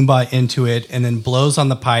a Goomba into it and then blows on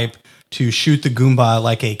the pipe to shoot the Goomba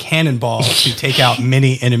like a cannonball to take out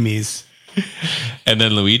many enemies. And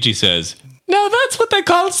then Luigi says, "No, that's what they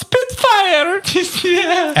call Spitfire."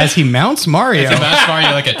 Yeah. As he mounts Mario. He mounts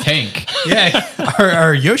Mario like a tank. Yeah,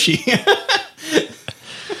 or Yoshi.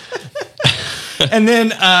 And then,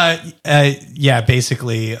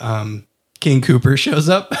 basically, King Kooper shows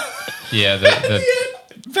up. Yeah, the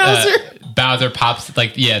Bowser. Bowser pops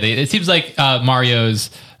like it seems like Mario's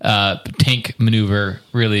tank maneuver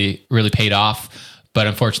really paid off, but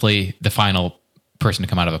unfortunately, the final person to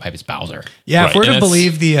come out of a pipe is Bowser. Yeah, Right, if we're and to that's-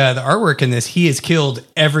 believe the artwork in this, he has killed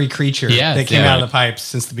every creature that came out of the pipes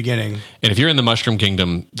since the beginning. And if you're in the Mushroom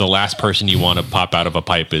Kingdom, the last person you want to pop out of a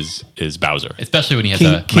pipe is Bowser. Especially when he has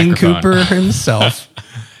a King microphone. Kooper himself.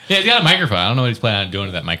 Yeah, he's got a microphone. I don't know what he's planning on doing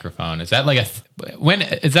to that microphone. Is that like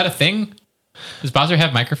is that a thing? Does Bowser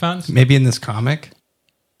have microphones? Maybe in this comic.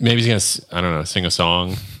 Maybe he's gonna, sing a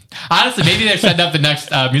song. Honestly, maybe they're setting up the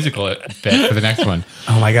next musical bit for the next one.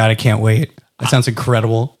 Oh my God, I can't wait. That sounds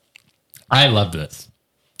incredible. I love this.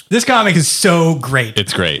 This comic is so great.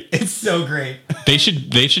 It's great. It's so great. They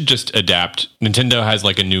should just adapt. Nintendo has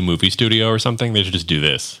like a new movie studio or something. They should just do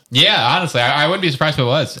this. Yeah, honestly, I wouldn't be surprised if it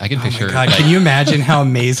was. I can picture. God, can you imagine how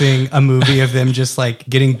amazing a movie of them just like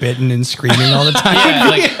getting bitten and screaming all the time? Yeah,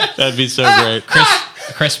 like That'd be so great.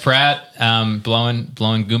 Chris Pratt blowing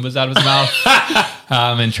Goombas out of his mouth,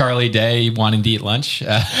 and Charlie Day wanting to eat lunch.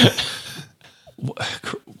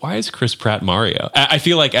 Why is Chris Pratt Mario? I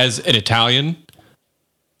feel like as an Italian,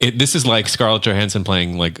 this is like Scarlett Johansson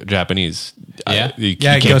playing like Japanese. Yeah? You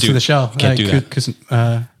Yeah, it can't goes do- to the shell. Can't do that.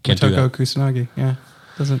 Can't do Motoko that. Kusanagi. Yeah,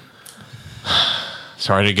 doesn't.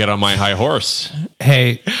 Sorry to get on my high horse.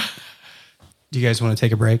 Hey, do you guys want to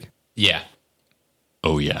take a break? Yeah.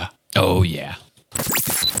 Oh yeah. Oh yeah.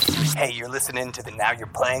 Hey, you're listening to the Now You're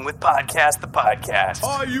Playing with podcast, the podcast.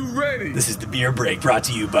 Are you ready? This is the Beer Break brought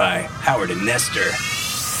to you by Howard and Nestor.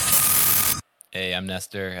 Hey, I'm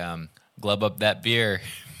Nestor. Glub up that beer,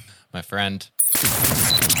 my friend.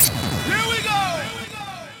 Here we go!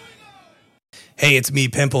 Hey, it's me,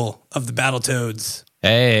 Pimple of the Battletoads.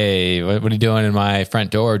 Hey, what are you doing in my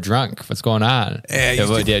front door drunk? What's going on? Hey, do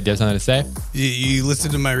you have something to say? You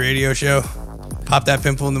listen to my radio show? Pop That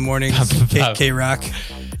Pimple in the morning. K-Rock.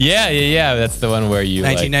 Yeah. That's the one where you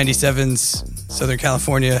 1997's Southern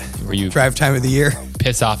California. Where you drive time of the year.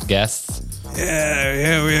 piss off guests.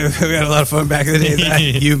 Yeah, we had a lot of fun back in the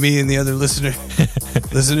day. You, me, and the other listeners,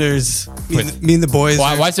 me and the boys.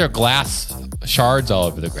 Why is there glass shards all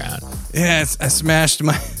over the ground? Yeah, I smashed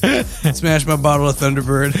my bottle of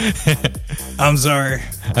Thunderbird. I'm sorry.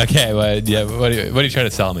 Okay, what are you trying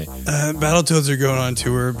to sell me? Battletoads are going on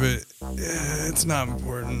tour, but it's not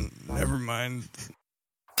important. Never mind.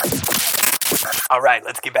 All right,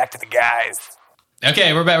 let's get back to the guys.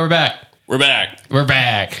 Okay, we're back.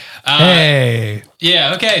 Hey.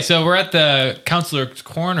 Yeah, okay, so we're at the counselor's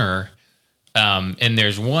corner, and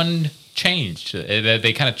there's one change.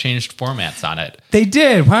 They kind of changed formats on it. They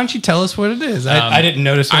did. Why don't you tell us what it is? I didn't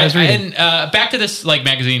notice when I was reading. And back to this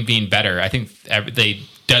magazine being better. I think they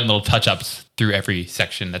done little touch-ups through every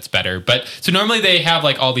section that's better. But so normally they have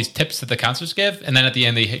all these tips that the counselors give, and then at the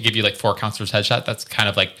end they give you 4 counselors headshot. That's kind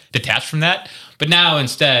of detached from that. But now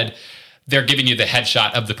instead they're giving you the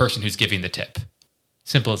headshot of the person who's giving the tip.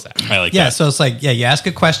 Simple as that. I like Yeah, that. so it's you ask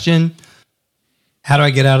a question. How do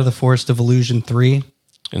I get out of the Forest of Illusion 3?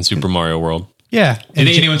 In Super Mario World. Yeah. And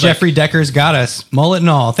think anyone's Jeffrey Decker's got us. Mullet and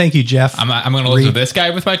all. Thank you, Jeff. I'm going to look at this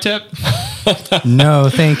guy with my tip. No,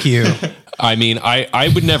 thank you. I mean,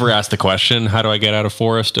 I would never ask the question, how do I get out of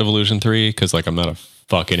Forest of Illusion 3? Because I'm not a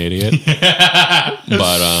fucking idiot.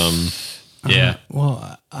 But Yeah.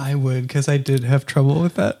 Well, I would because I did have trouble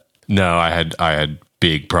with that. no, I had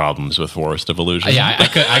big problems with Forest of Illusion. Yeah,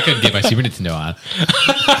 I could get my Super Nintendo on.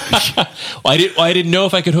 I didn't know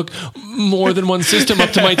if I could hook more than one system up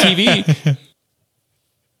to my TV.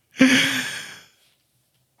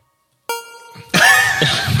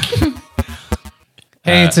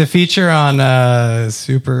 Hey, it's a feature on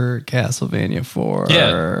Super Castlevania 4.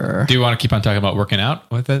 Yeah. Do you want to keep on talking about working out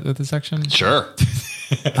with the section? Sure.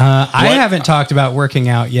 I haven't talked about working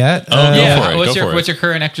out yet. Go for it. What's Go for what's it. your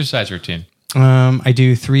current exercise routine? I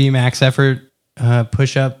do 3 max effort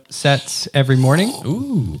push-up sets every morning.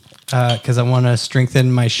 Ooh. Because I want to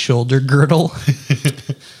strengthen my shoulder girdle.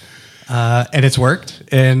 And it's worked.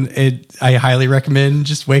 And I highly recommend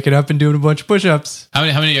just waking up and doing a bunch of push-ups. How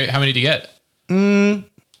many do you get? Oh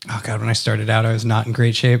God, when I started out, I was not in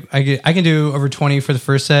great shape. I can do over 20 for the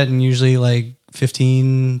first set and usually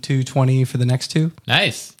 15 to 20 for the next 2.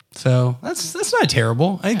 Nice. So that's not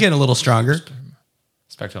terrible. I get a little stronger.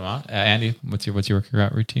 Respect to them all. Andy, what's your working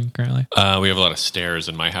out routine currently? We have a lot of stairs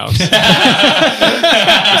in my house. There's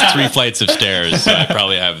 3 flights of stairs. So I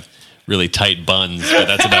probably have really tight buns, but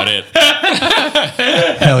that's about it.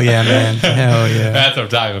 Hell yeah, man. Hell yeah. That's what I'm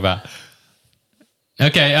talking about.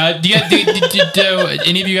 Okay. Do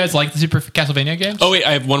any of you guys like the Super Castlevania games? Oh, wait,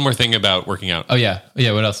 I have one more thing about working out. Oh yeah.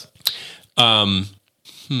 What else?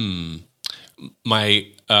 My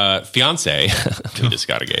fiance, we just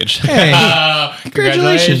got engaged. Hey,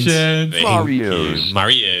 congratulations.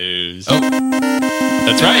 Mario's. Oh,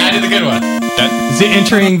 that's right. I did the good one. Is it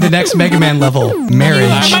entering the next Mega Man level?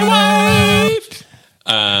 Marriage.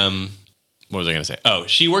 What was I going to say? Oh,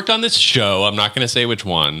 she worked on this show. I'm not going to say which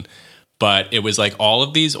one, but it was all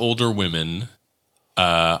of these older women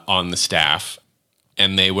on the staff,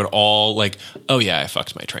 and they would all oh yeah, I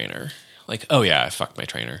fucked my trainer. Oh yeah, I fucked my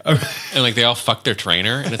trainer. And they all fucked their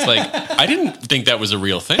trainer, and it's I didn't think that was a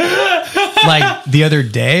real thing. The other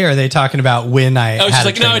day, or are they talking about when I? I was had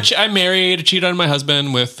just a trainer? no, I'm married. I cheated on my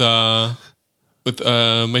husband with my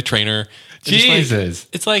trainer. Jesus.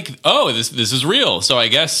 It's oh, this is real. So I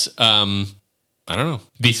guess I don't know.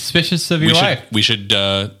 Be suspicious of your wife. We should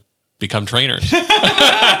become trainers.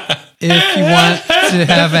 If you want to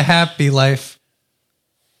have a happy life,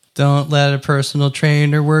 don't let a personal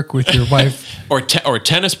trainer work with your wife. or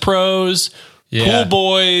tennis pros, pool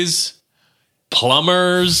boys,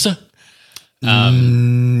 plumbers.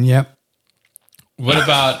 Yep. What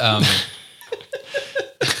about?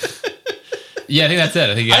 Yeah, I think that's it.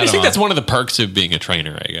 I I just think that's one of the perks of being a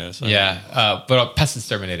trainer, I guess. Yeah. What about pest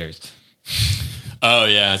exterminators? Oh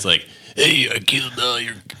yeah, it's hey, I killed all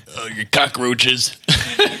your cockroaches.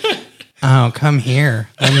 Oh, come here.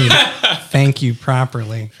 Let me thank you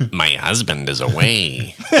properly. My husband is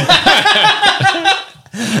away.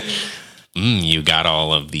 You got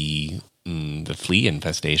all of the the flea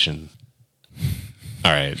infestation.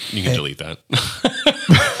 All right, you can delete that.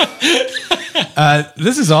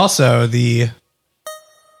 This is also the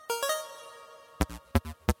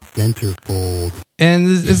Centerfold. And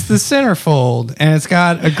it's the centerfold, and it's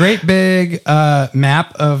got a great big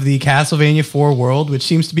map of the Castlevania 4 world, which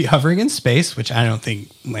seems to be hovering in space, which I don't think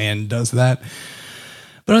land does that.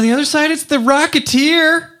 But on the other side, it's the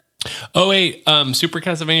Rocketeer. Oh, wait. Super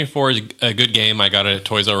Castlevania 4 is a good game. I got it at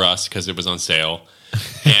Toys R Us because it was on sale.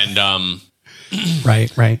 And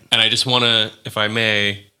Right. and I just want to, if I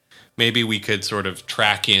may, maybe we could sort of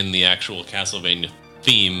track in the actual Castlevania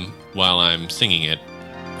theme while I'm singing it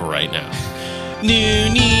right now. Hey,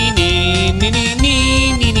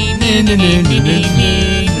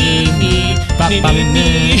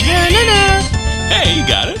 you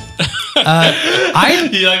got it.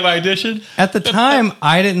 You like my audition? At the time,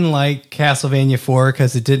 I didn't like Castlevania 4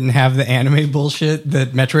 because it didn't have the anime bullshit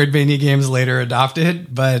that Metroidvania games later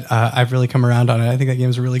adopted, but I've really come around on it. I think that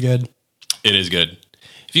game's really good. It is good.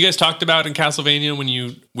 Have you guys talked about in Castlevania when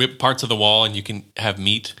you whip parts of the wall and you can have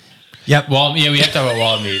meat? Yep. Well, yeah, we have to talk about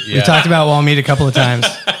wall meat. Yeah. We talked about wall meat a couple of times.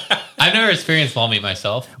 I've never experienced wall meat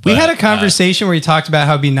myself. We but, had a conversation where you talked about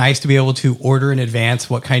how it'd be nice to be able to order in advance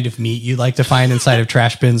what kind of meat you'd like to find inside of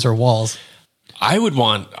trash bins or walls. I would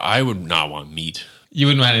not want meat. You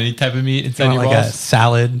wouldn't want any type of meat inside You your want like a walls?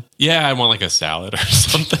 salad. Yeah, I'd want like a salad or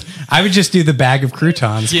something. I would just do the bag of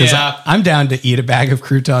croutons because Yeah. I'm down to eat a bag of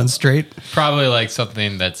croutons straight. Probably like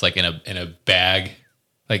something that's like in a bag.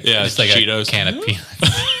 Like Yeah, just like Cheetos. a can of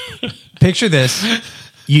peanuts. Picture this.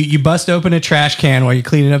 You bust open a trash can while you're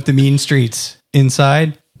cleaning up the mean streets.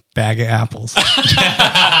 Inside, bag of apples.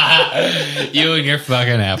 You and your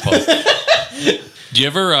fucking apples. Do you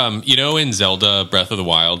ever, in Zelda Breath of the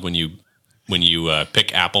Wild, when you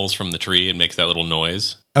pick apples from the tree, it makes that little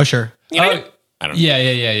noise? Oh, sure. I don't know.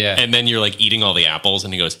 Yeah. And then you're like eating all the apples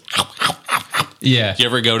and he goes, ow, ow, ow, ow. Yeah. Do you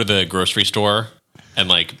ever go to the grocery store and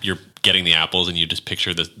like you're getting the apples and you just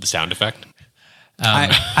picture the sound effect?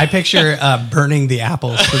 I picture burning the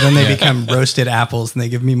apples, so then they become roasted apples and they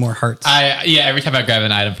give me more hearts. Every time I grab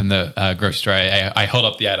an item from the grocery store, I hold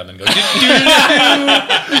up the item and go,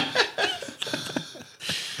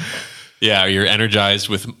 Yeah, you're energized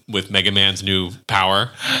with Mega Man's new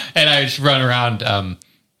power. and I just run around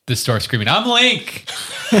the store screaming, I'm Link.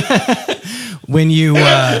 When you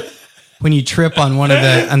trip on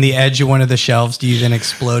on the edge of one of the shelves, do you then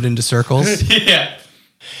explode into circles? Yeah.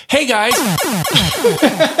 Hey guys.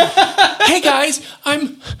 Hey guys,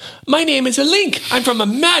 my name is a Link. I'm from a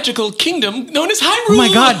magical kingdom known as Hyrule. Oh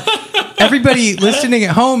my god. Everybody listening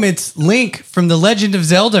at home, it's Link from the Legend of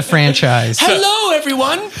Zelda franchise. Hello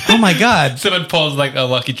everyone. Oh my god. Someone pulls like a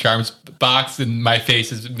Lucky Charms box and my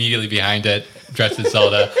face is immediately behind it, dressed as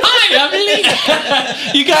Zelda. Hi, I'm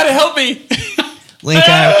Link. You gotta help me. Link,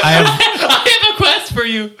 I have a quest for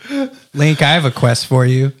you. Link, I have a quest for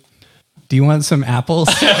you. Do you want some apples?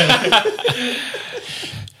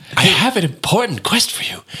 I have an important quest for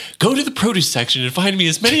you. Go to the produce section and find me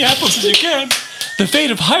as many apples as you can. The fate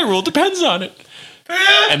of Hyrule depends on it.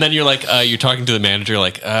 And then you're like, you're talking to the manager,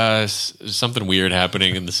 like, something weird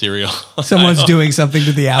happening in the cereal. Someone's doing something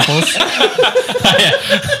to the apples.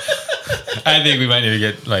 I think we might need to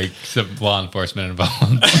get like some law enforcement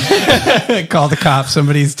involved. Call the cops.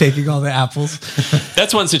 Somebody's taking all the apples.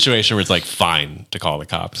 That's one situation where it's like fine to call the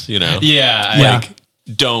cops, you know? Yeah. Yeah. Like,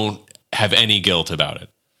 don't have any guilt about it.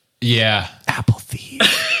 Yeah. Apple thief.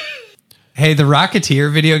 Hey, the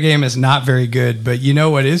Rocketeer video game is not very good, but you know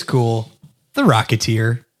what is cool? The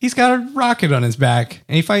Rocketeer. He's got a rocket on his back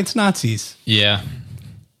and he fights Nazis. Yeah.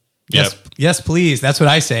 Yes, yes, please. That's what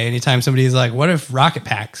I say. Anytime somebody's like, what if rocket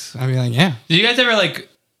packs? I'll be like, yeah. Do you guys ever like,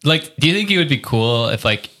 do you think it would be cool if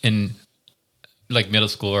like in like middle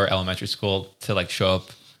school or elementary school to like show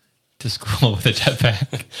up to school with a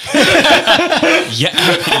jetpack? Yeah.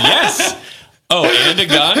 Yes. Oh, and a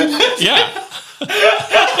gun? Yeah.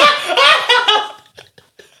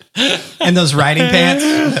 And those riding pants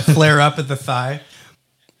that flare up at the thigh.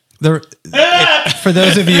 For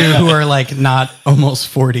those of you who are like not almost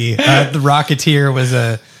 40, the Rocketeer was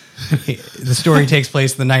the story takes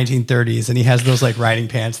place in the 1930s, and he has those like riding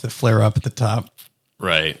pants that flare up at the top.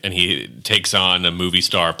 Right. And he takes on a movie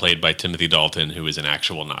star played by Timothy Dalton, who is an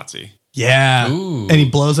actual Nazi. Yeah. Ooh. And he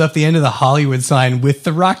blows up the end of the Hollywood sign with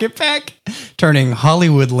the rocket pack, turning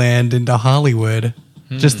Hollywoodland into Hollywood.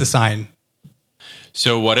 Just the sign.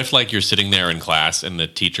 So what if like you're sitting there in class and the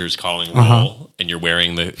teacher's calling roll and you're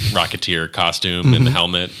wearing the Rocketeer costume and the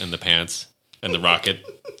helmet and the pants and the rocket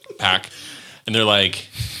pack and they're like,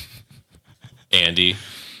 Andy,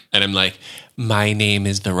 and I'm like, my name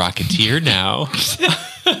is the Rocketeer now.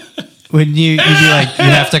 When you'd be like, you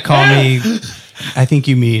have to call me, I think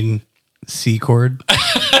you mean Secord.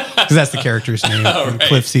 Because that's the character's name. Right.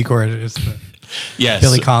 Cliff Secord is Yes.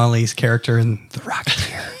 Billy Connolly's character in The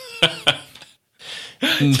Rocketeer.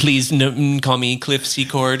 Please call me Cliff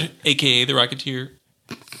Secord, a.k.a. The Rocketeer.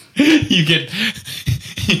 You get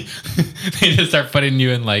they just start putting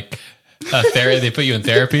you in like therapy. They put you in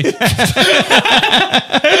therapy.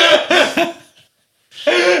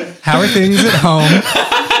 How are things at home?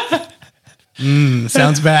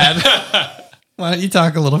 Sounds bad. Why don't you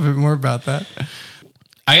talk a little bit more about that?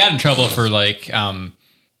 I got in trouble for like I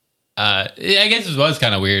guess it was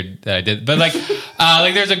kind of weird that I did, but like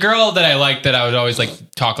there's a girl that I liked that I would always like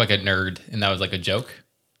talk like a nerd, and that was like a joke.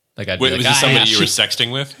 Like I'd be Wait, like, was this somebody you were she-"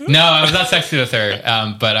 sexting with? No, I was not sexting with her,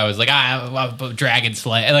 but I was like, I'm a dragon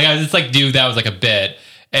slay. Like I was just like, dude, that was like a bit.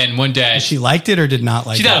 And one day She liked it or did not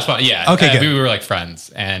like she it? thought it was fun. Yeah. Okay, good. We were like friends.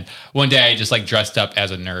 And one day I just like dressed up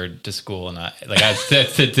as a nerd to school, and I was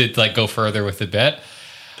to like go further with the bit.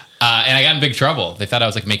 And I got in big trouble. They thought I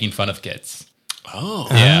was like making fun of kids. Oh.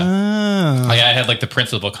 Yeah. Oh. Like I had like the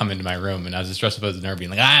principal come into my room, and I was just dressed up as a nerd, being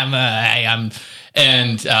like, I'm,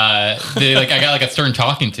 and they like I got like a stern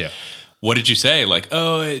talking to. What did you say? Like,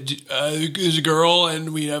 there's a girl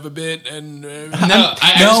and we have a bit and...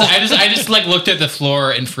 I just like looked at the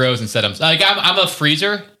floor and froze and said, I'm a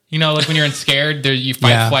freezer. You know, like when you're scared, there you fight,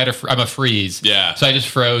 Yeah. flight, or I'm a freeze. Yeah. So I just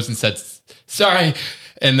froze and said, sorry,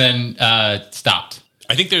 and then stopped.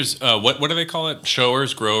 I think there's, what do they call it?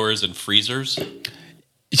 Showers, growers, and freezers?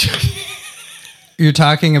 You're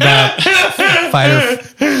talking about fight or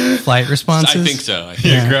flight responses? I think so.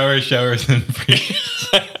 Yeah, growers, showers, and freeze.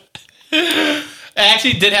 I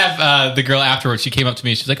actually did have the girl afterwards. She came up to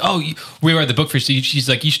me. She's like, "Oh, we read the book for you." She's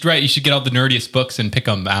like, "You should write. You should get all the nerdiest books and pick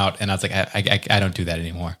them out." And I was like, "I don't do that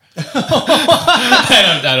anymore.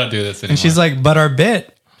 I don't do this anymore." And she's like, but our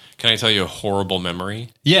bit. Can I tell you a horrible memory?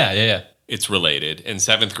 "Yeah." It's related. In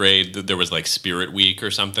 7th grade, there was like Spirit Week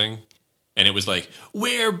or something. And it was like,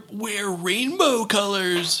 wear rainbow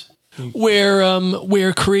colors.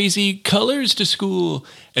 Wear crazy colors to school.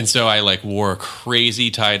 And so I like wore a crazy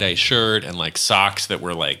tie-dye shirt and like socks that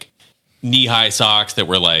were like knee-high socks that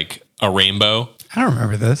were like a rainbow. I don't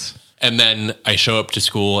remember this. And then I show up to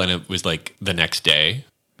school and it was like the next day.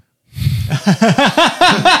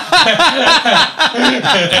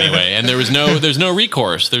 Anyway, and there's no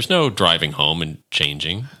recourse. There's no driving home and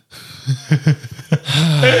changing.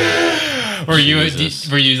 Were you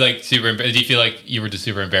Jesus. like super? Do you feel like you were just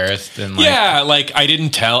super embarrassed and like, Yeah, like I didn't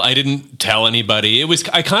tell anybody.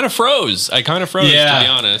 I kind of froze. To be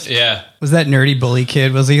honest. Yeah. Was that nerdy bully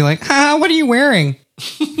kid? Was he like, what are you wearing?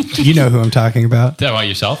 You know who I'm talking about. Is that about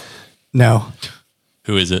yourself? No.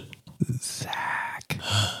 Who is it? Zach.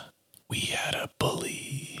 We had a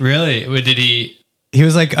bully. Really? What did he? He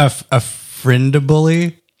was like a friend to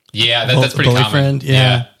bully. Yeah, that's pretty Bully common. friend,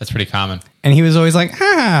 yeah. That's pretty common. And he was always like,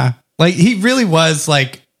 Like, he really was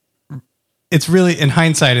like, it's really, in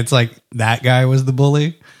hindsight, it's like that guy was the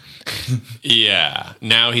bully. Yeah.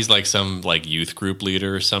 Now he's like some like youth group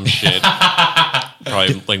leader or some shit.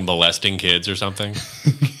 Probably like molesting kids or something.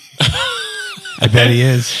 I bet he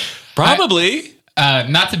is. Probably.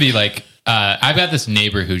 Not to be like, I've got this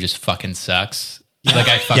neighbor who just fucking sucks. Like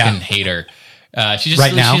I fucking hate her. She's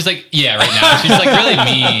Right now? She's like, yeah, right now. She's like really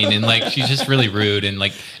mean and like she's just really rude and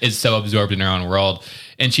like is so absorbed in her own world.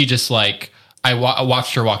 And she just like, I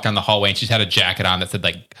watched her walk down the hallway and she's had a jacket on that said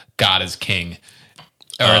like God is king,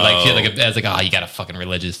 or like she had like I was like, you got a fucking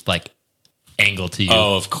religious like angle to you.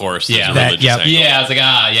 Oh, of course. Yeah. There's a religious angle. Yeah, I was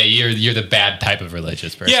like, you're the bad type of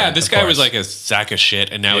religious person. Yeah, this of guy was course. like a sack of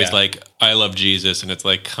shit, and now he's Yeah. like, I love Jesus, and it's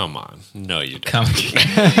like, come on, no, you don't. Come.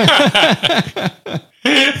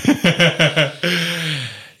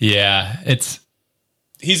 Yeah, it's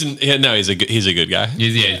He's a good guy.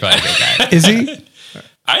 he's probably a good guy. Is he?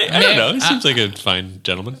 I don't know. He seems like a fine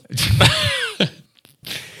gentleman.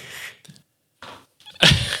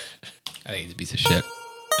 I think he's a piece of shit.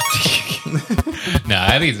 No,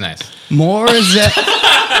 I think he's nice. More Zach.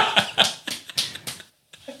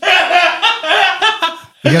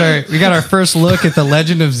 We got our first look at the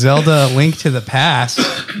Legend of Zelda: A Link to the Past.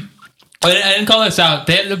 I didn't call this out.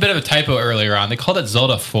 They had a bit of a typo earlier on. They called it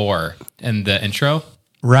Zelda 4 in the intro,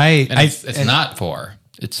 Right. and it's not 4.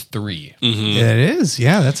 It's 3. It is.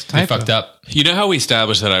 Yeah, that's a They typo. fucked up. You know how we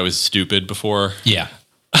established that I was stupid before? Yeah.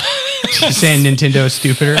 Saying Nintendo is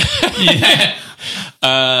stupider.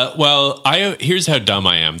 Well, here's how dumb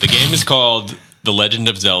I am. The game is called The Legend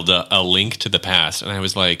of Zelda: A Link to the Past, and I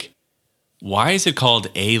was like, why is it called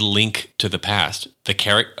A Link to the Past? The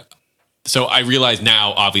character. So I realize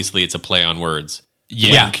now, obviously, it's a play on words.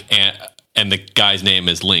 Yeah. Link and the guy's name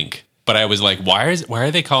is Link. but I was like, why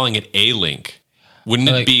are they calling it A Link? Wouldn't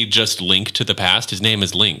it Like- be just Link to the Past? His name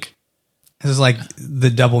is Link. This is like the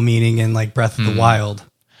double meaning in like Breath of the Wild.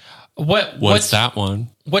 What's that one?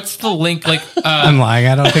 What's the link? Like, I'm lying.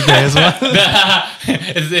 I don't think there is one.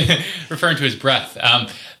 referring to his breath.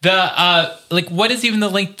 Like, what is even the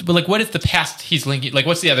link? Like, what is the past he's linking? Like,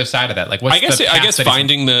 what's the other side of that? Like, what's I guess the past that he's-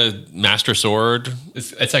 finding the Master Sword,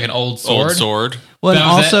 it's like an old sword. old sword. Well, and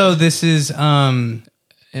That was also this is And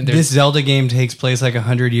there's- this Zelda game takes place like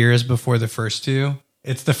 100 years before the first two.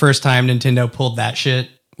 It's the first time Nintendo pulled that shit.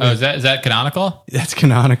 Oh, is that canonical? That's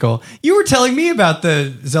canonical. You were telling me about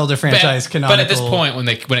the Zelda franchise canonical. But at this point, when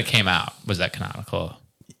it came out, was that canonical?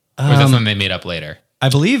 Or was that something they made up later? I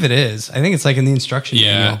believe it is. I think it's like in the instruction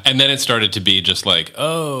Yeah, manual. and then it started to be just like,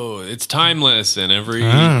 oh, it's timeless, and every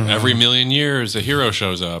million years a hero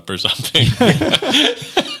shows up or something.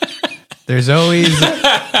 There's always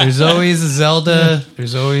a Zelda.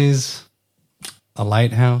 There's always a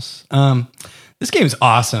lighthouse. This game's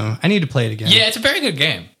awesome. I need to play it again. Yeah, it's a very good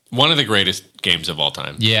game. One of the greatest games of all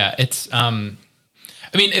time. Yeah, it's. I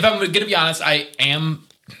mean, if I'm going to be honest, I am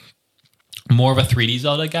more of a 3D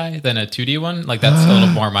Zelda guy than a 2D one. Like that's a little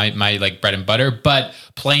more my like bread and butter. But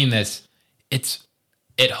playing this, it's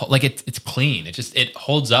clean. It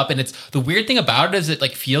holds up, and it's the weird thing about it is it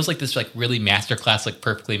like feels like this like really masterclass, like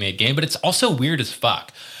perfectly made game. But it's also weird as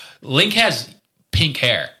fuck. Link has pink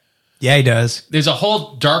hair. Yeah, he does. There's a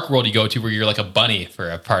whole dark world you go to where you're like a bunny for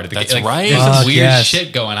a part of the That's game. right. There's some Fuck, weird yes.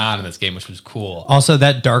 shit going on in this game, which was cool. Also,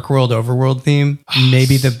 that Dark World Overworld theme,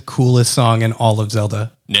 maybe the coolest song in all of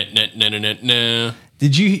Zelda. No.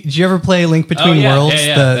 Did you ever play Link Between yeah. Worlds,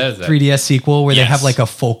 Yeah, that is the it. 3DS sequel, where they Yes. have like a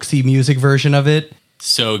folksy music version of it?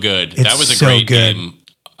 So good. It's That was a so great good. game.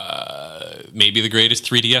 Maybe the greatest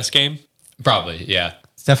 3DS game. Probably, yeah.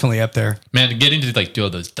 It's definitely up there. Man, to get into like do all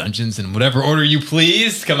those dungeons in whatever order you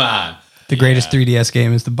please. Come on. The greatest 3DS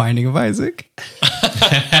game is The Binding of Isaac.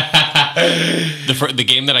 The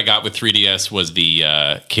game that I got with 3DS was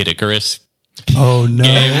the Kid Icarus. Oh no! I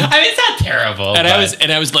mean, it's not terrible. And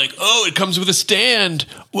but I was like, oh, it comes with a stand.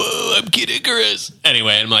 Whoa, I'm Kid Icarus.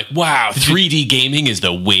 Anyway, I'm like, wow, 3D gaming is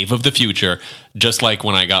the wave of the future. Just like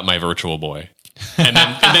when I got my Virtual Boy. And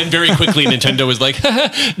then very quickly Nintendo was like,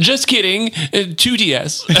 just kidding,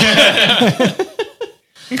 2DS.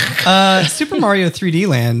 Super Mario 3D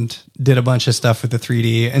Land did a bunch of stuff with the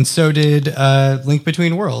 3D, and so did Link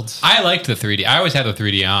Between Worlds. I liked the 3D. I always had the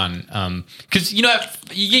 3D on because you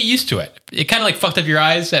get used to it. It kind of like fucked up your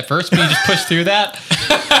eyes at first, but you just push through that.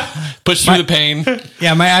 Push through the pain.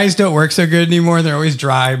 Yeah, my eyes don't work so good anymore. They're always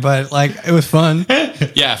dry, but like it was fun.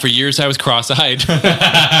 Yeah, for years I was cross-eyed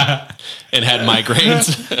and had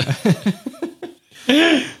migraines.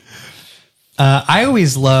 I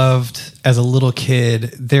always loved as a little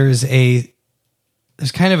kid. There's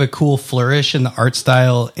kind of a cool flourish in the art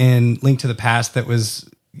style in Link to the Past that was.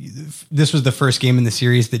 This was the first game in the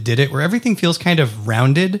series that did it, where everything feels kind of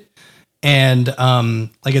rounded and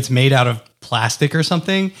like it's made out of plastic or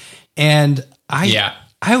something. And I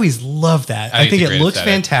always love that. I think it's a it great looks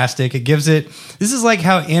aesthetic. fantastic. It gives it. This is like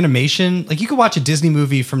how animation, like you could watch a Disney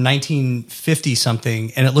movie from 1950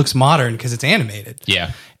 something, and it looks modern because it's animated.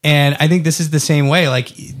 Yeah. And I think this is the same way.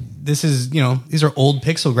 Like this is, these are old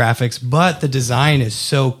pixel graphics, but the design is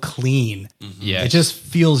so clean. Yeah. It just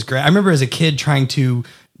feels great. I remember as a kid trying to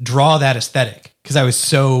draw that aesthetic because I was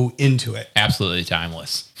so into it. Absolutely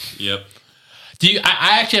timeless. Yep.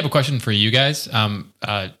 I actually have a question for you guys.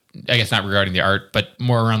 I guess not regarding the art, but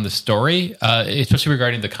more around the story, especially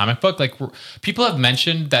regarding the comic book. Like people have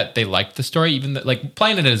mentioned that they liked the story, even like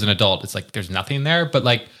playing it as an adult, it's like there's nothing there. But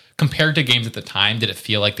like compared to games at the time, did it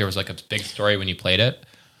feel like there was like a big story when you played it?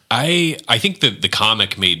 I think that the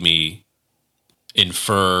comic made me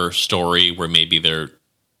infer story where maybe there,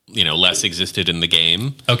 less existed in the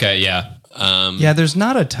game. Okay, yeah. Yeah, there's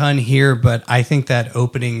not a ton here, but I think that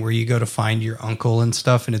opening where you go to find your uncle and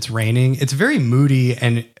stuff and it's raining, it's very moody.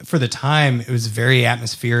 And for the time, it was very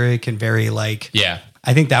atmospheric and very like, Yeah.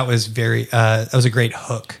 I think that was that was a great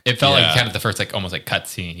hook. It felt Yeah. like kind of the first like almost like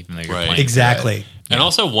cutscene, even though you're Right. playing. Exactly. And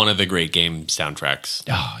also one of the great game soundtracks.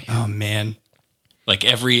 Oh, yeah. Oh man. Like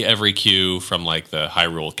every cue from like the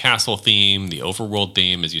Hyrule Castle theme, the Overworld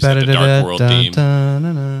theme, as you said, the Dark World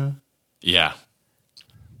theme. Yeah.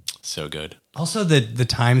 So good. Also, the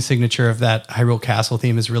time signature of that Hyrule Castle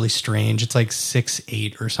theme is really strange. It's like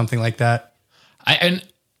 6/8 or something like that. I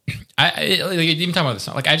like, even talking about the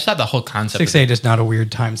song, like I just thought the whole concept. 6/8 is not a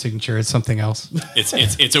weird time signature. It's something else.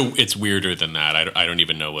 It's weirder than that. I don't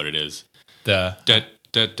even know what it is. The Da,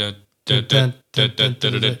 da, da, You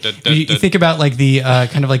think about like the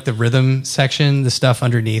kind of like the rhythm section, the stuff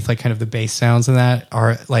underneath, like kind of the bass sounds and that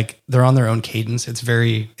are like they're on their own cadence.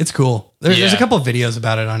 It's cool. There's a couple of videos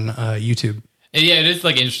about it on YouTube. Yeah, it is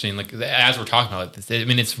like interesting. Like as we're talking about this, I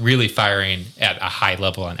mean, it's really firing at a high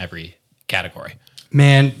level on every category.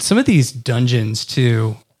 Man, some of these dungeons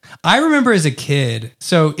too. I remember as a kid.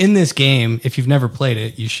 So in this game, if you've never played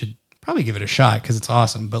it, you should probably give it a shot because it's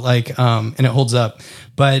awesome. But like, and it holds up.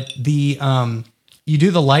 But the you do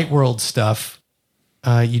the light world stuff.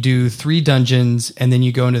 You do 3 dungeons, and then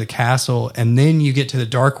you go into the castle, and then you get to the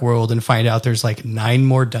dark world and find out there's like 9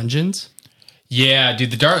 more dungeons. Yeah,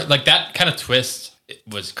 dude, the dark, like that kind of twist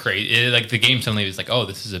was crazy. Like the game suddenly was like, oh,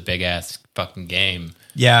 this is a big ass fucking game.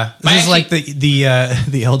 Yeah, this is like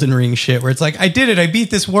the Elden Ring shit where it's like, I did it, I beat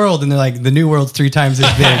this world, and they're like, the new world's 3 times as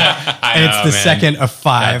big, and it's the second of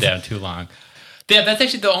 5. Goddamn, too long. Yeah, that's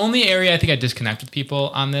actually the only area I think I disconnect with people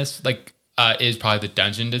on this. Like, is probably the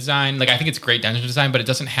dungeon design. Like, I think it's great dungeon design, but it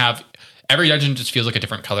doesn't have every dungeon just feels like a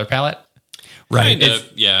different color palette. Right.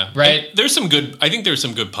 Yeah. Right. There's some good. I think there's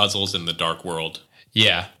some good puzzles in the Dark World.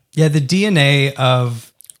 Yeah. Yeah, the DNA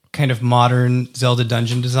of kind of modern Zelda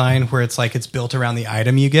dungeon design, where it's like it's built around the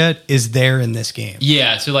item you get, is there in this game.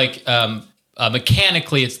 Yeah. So like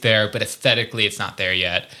mechanically it's there, but aesthetically it's not there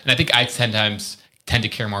yet. And I think I sometimes tend to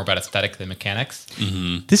care more about aesthetic than mechanics.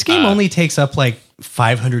 Mm-hmm. This game only takes up like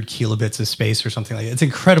 500 kilobits of space or something like that. It's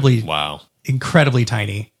incredibly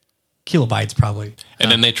tiny. Kilobytes probably.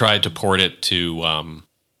 And then they tried to port it to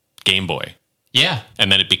Game Boy. Yeah.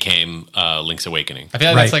 And then it became Link's Awakening. I feel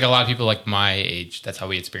like that's like a lot of people like my age. That's how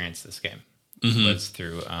we experienced this game. Was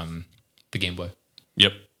through the Game Boy.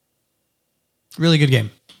 Yep. Really good game.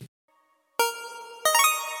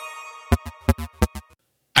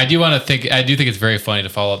 I do think it's very funny to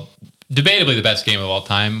follow debatably the best game of all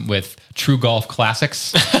time with True Golf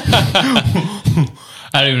Classics.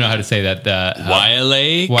 I don't even know how to say that.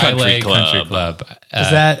 Wailea Country Club. Is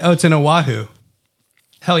that? Oh, it's in Oahu.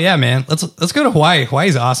 Hell yeah, man! Let's go to Hawaii.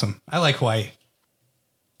 Hawaii's awesome. I like Hawaii.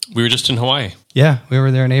 We were just in Hawaii. Yeah, we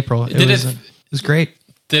were there in April. It was great.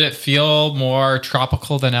 Did it feel more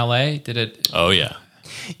tropical than LA? Did it? Oh yeah.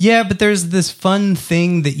 Yeah, but there's this fun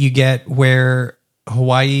thing that you get where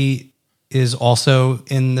Hawaii is also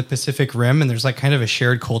in the Pacific Rim, and there's like kind of a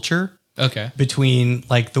shared culture. Okay. Between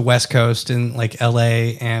like the West Coast and like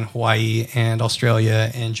LA and Hawaii and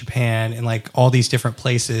Australia and Japan and like all these different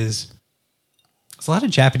places. There's a lot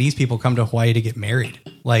of Japanese people come to Hawaii to get married.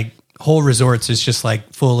 Like whole resorts is just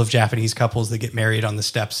like full of Japanese couples that get married on the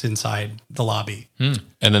steps inside the lobby. And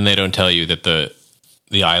then they don't tell you that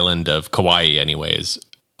the island of Kauai anyway is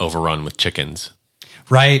overrun with chickens.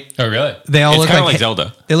 Right. Oh, really? They all It's look kind of like like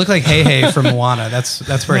Zelda. They look like Hey Hey from Moana.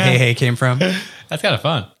 That's where Hey Hey came from. That's kind of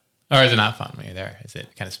fun. Or is it not fun when you're there? Is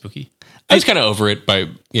it kind of spooky? I was kind of over it by,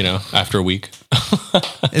 after a week.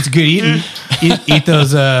 It's good eating. Eat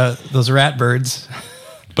those rat birds.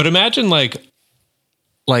 But imagine like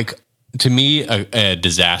to me, a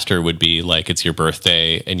disaster would be like it's your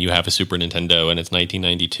birthday and you have a Super Nintendo and it's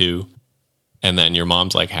 1992. And then your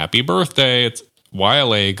mom's like, happy birthday. It's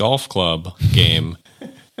Wailea Golf Club game.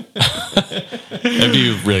 That'd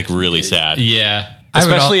be really sad. Yeah.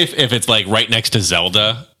 Especially if it's like right next to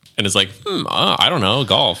Zelda. And it's like, I don't know,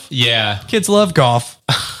 golf. Yeah. Kids love golf.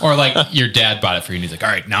 Or like your dad bought it for you and he's like, all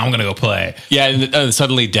right, now I'm going to go play. Yeah, and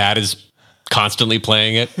suddenly dad is constantly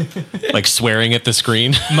playing it, like swearing at the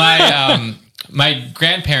screen. My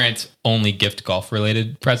grandparents only gift golf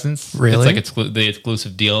related presents. Really? It's like the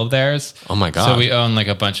exclusive deal of theirs. Oh my God. So we own like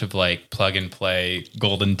a bunch of like plug and play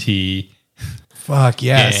Golden Tee Fuck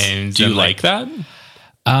yes. games. Do you and, like that?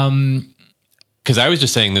 Because I was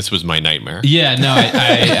just saying this was my nightmare. Yeah, no,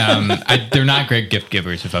 I they're not great gift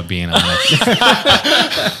givers, if I'm being honest.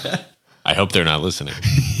 I hope they're not listening.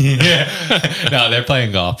 No, they're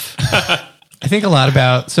playing golf. I think a lot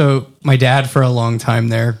about, so my dad for a long time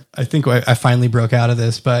there, I think I finally broke out of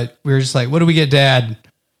this, but we were just like, what do we get dad?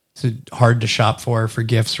 It's hard to shop for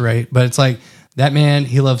gifts, right? But it's like, that man,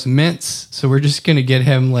 he loves mints. So we're just going to get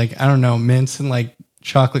him like, I don't know, mints and like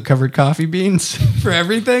chocolate covered coffee beans for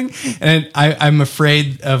everything. And I'm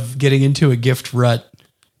afraid of getting into a gift rut,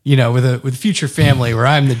 with future family where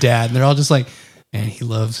I'm the dad and they're all just like, man, he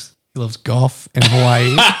loves golf in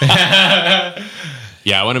Hawaii.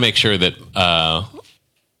 Yeah, I want to make sure that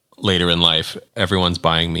later in life, everyone's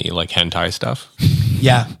buying me like hentai stuff.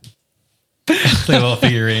 Yeah. Like little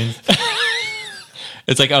figurines.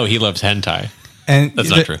 It's like, oh, he loves hentai. And That's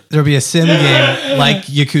not true. There'll be a sim game like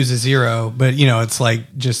Yakuza 0, but it's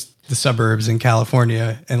like just the suburbs in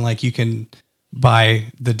California, and like you can buy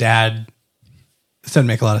the dad This doesn't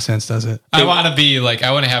make a lot of sense, does it? I want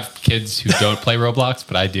to have kids who don't play Roblox,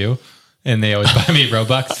 but I do. And they always buy me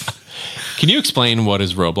Robux. Can you explain what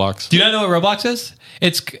is Roblox? Do you not know what Roblox is?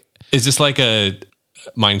 Is this like a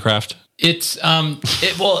Minecraft? It's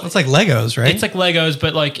It's like Legos, right? it's like Legos,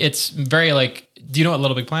 but like it's very like. Do you know what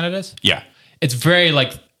Little Big Planet is? Yeah. It's very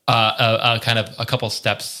like kind of a couple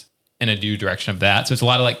steps in a new direction of that. So it's a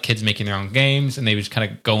lot of like kids making their own games, and they just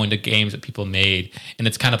kind of go into games that people made, and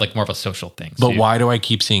it's kind of like more of a social thing. But why do I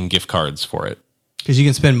keep seeing gift cards for it? Because you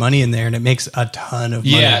can spend money in there and it makes a ton of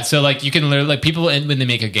money. Yeah, so like you can literally like people when they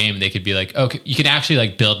make a game, they could be like, okay, you can actually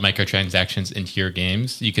like build microtransactions into your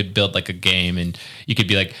games. You could build like a game, and you could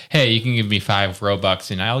be like, hey, you can give me 5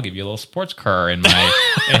 Robux, and I'll give you a little sports car in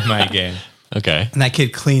my game. Okay. And that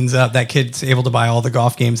kid cleans up. That kid's able to buy all the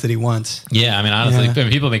golf games that he wants. Yeah, I mean, honestly, Yeah. I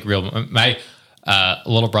mean, people make real. My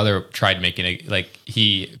little brother tried making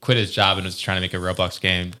he quit his job and was trying to make a Roblox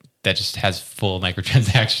game that just has full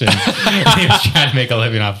microtransactions. He was trying to make a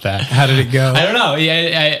living off that. How did it go? I don't know.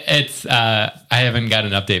 Yeah, it's. I haven't got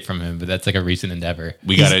an update from him, but that's like a recent endeavor.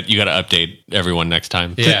 You gotta update everyone next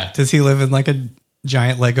time. Yeah. Does he live in like a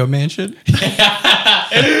giant Lego mansion? He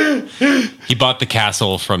bought the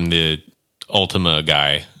castle from the Ultima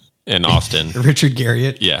guy in Austin. Richard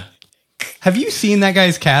Garriott. Yeah. Have you seen that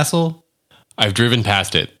guy's castle? I've driven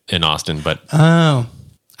past it in Austin, but Oh,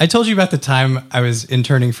 I told you about the time I was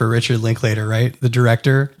interning for Richard Linklater, right? The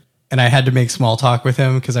director. And I had to make small talk with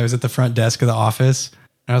him because I was at the front desk of the office.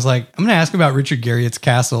 And I was like, I'm going to ask about Richard Garriott's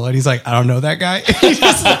castle. And he's like, I don't know that guy. He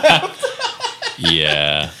just laughed.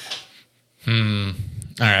 yeah. All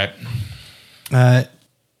right.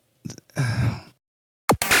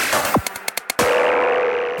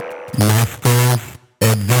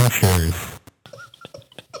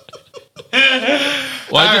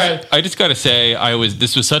 Well, I just got to say,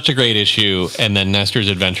 this was such a great issue, and then Nestor's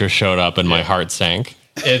Adventure showed up, and my heart sank.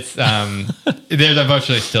 It's there's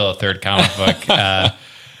unfortunately still a third comic book. Yeah,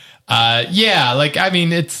 like I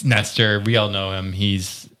mean, it's Nestor. We all know him.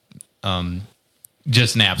 He's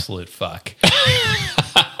just an absolute fuck.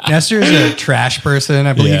 Nestor is a trash person.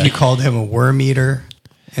 I believe Yeah. you called him a worm eater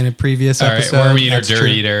in a previous All right, episode. worm eater, That's dirt true.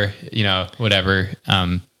 eater, whatever.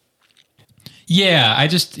 Yeah, I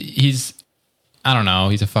don't know.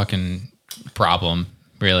 He's a fucking problem,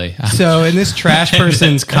 really. So in this trash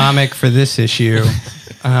person's comic for this issue,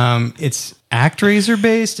 it's ActRaiser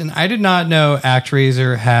based, and I did not know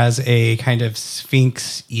ActRaiser has a kind of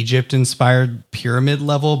Sphinx Egypt inspired pyramid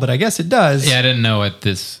level, but I guess it does. Yeah, I didn't know what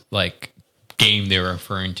this game they were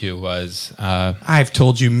referring to was. I've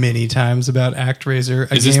told you many times about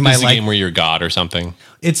ActRaiser. Is this a game where you're God or something?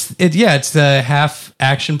 It's the half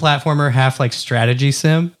action platformer, half like strategy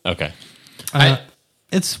sim. Okay.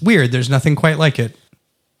 It's weird. There's nothing quite like it.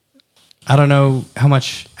 I don't know how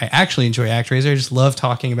much I actually enjoy ActRaiser. I just love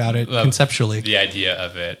talking about it conceptually. The idea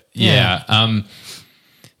of it. Yeah.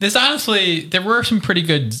 This honestly, there were some pretty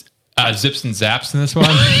good zips and zaps in this one.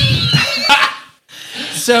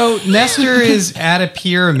 So Nestor is at a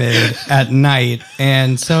pyramid at night,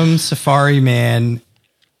 and some safari man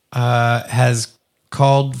has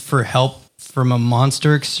called for help from a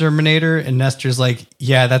monster exterminator, and Nestor's like,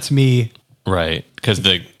 yeah, that's me. Right. Because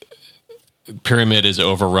the pyramid is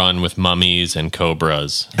overrun with mummies and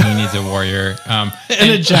cobras. He needs a warrior. And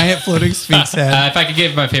a giant floating sphinx head. If I could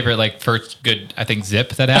give my favorite, first good, I think, zip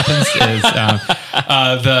that happens is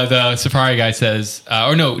the safari guy says,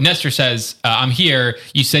 Nestor says, I'm here.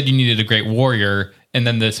 You said you needed a great warrior. And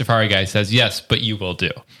then the safari guy says, yes, but you will do.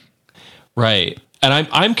 Right. And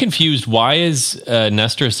I'm confused. Why is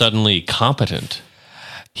Nestor suddenly competent?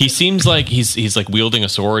 He seems like he's like wielding a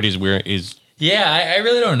sword. Yeah, I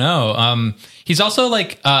really don't know. He's also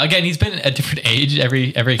again, he's been at a different age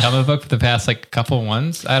every comic book for the past couple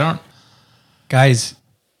ones. I don't Guys,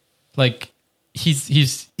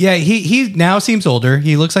 he's yeah, he now seems older.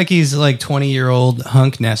 He looks like he's 20-year-old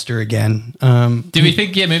hunk Nestor again. do we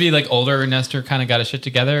think maybe older Nestor kind of got his shit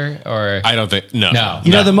together, or I don't think no.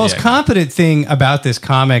 You know, the most competent thing about this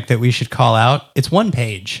comic that we should call out, it's one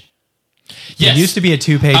page. yes. It used to be a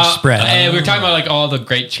 2-page spread. And we were talking about all the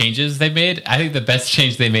great changes they made. I think the best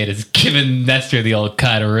change they made is giving Nestor the old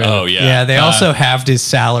cut. Oh yeah. Yeah, they also halved his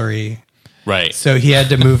salary. Right. So he had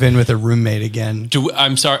to move in with a roommate again.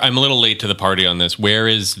 I'm sorry. I'm a little late to the party on this. Where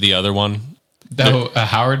is the other one?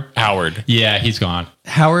 Howard. Howard. Yeah, he's gone.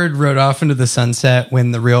 Howard rode off into the sunset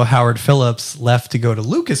when the real Howard Phillips left to go to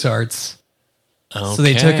LucasArts. Okay. So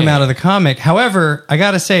they took him out of the comic. However, I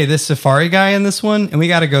got to say, this Safari guy in this one, and we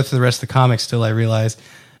got to go through the rest of the comics till I realize,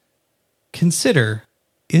 consider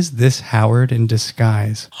is this Howard in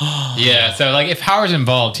disguise? Yeah, so like if Howard's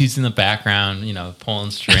involved, he's in the background,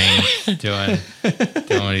 pulling strings, doing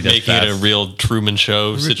what he does Making it a best. real Truman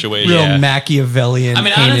Show situation. Real Yeah. Machiavellian, I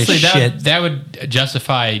mean, heinous honestly, shit. that would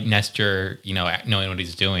justify Nestor, knowing what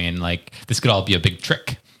he's doing. Like this could all be a big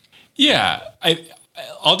trick. Yeah,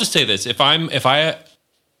 I'll just say this: if I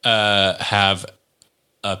have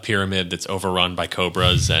a pyramid that's overrun by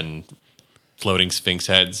cobras and floating sphinx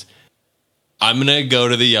heads, I'm gonna go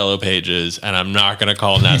to the yellow pages and I'm not gonna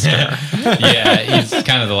call Nestor. Yeah, he's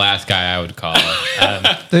kind of the last guy I would call.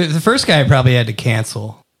 The first guy probably had to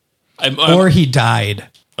cancel, I'm- or he died.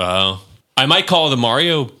 I might call the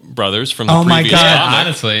Mario brothers from the Oh my previous God. comic.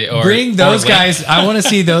 Honestly, or Bring those or guys. I want to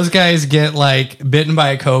see those guys get like bitten by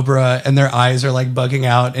a cobra and their eyes are like bugging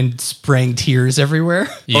out and spraying tears everywhere.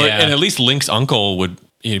 Yeah, And at least Link's uncle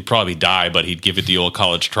he'd probably die, but he'd give it the old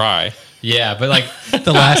college try. yeah, but like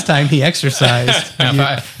The last time he exercised,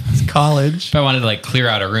 if college. I wanted to like clear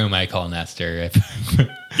out a room, I call Nestor.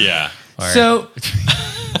 Yeah. So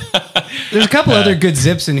there's a couple other good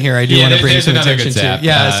zips in here. I do Yeah, want to bring there's some another attention good to. zap.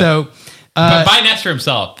 Yeah. So But by Nestor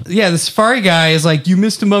himself. yeah, the safari guy is like, you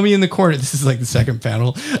missed a mummy in the corner. This is like the second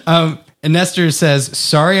panel. And Nestor says,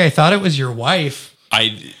 sorry, I thought it was your wife.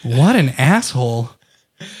 What an asshole.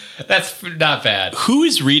 That's not bad. Who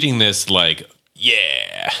is reading this like,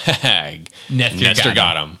 yeah, Nestor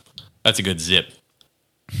got him. That's a good zip.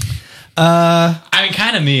 I mean,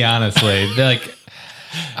 kind of me, honestly. Like,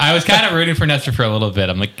 I was kind of rooting for Nestor for a little bit.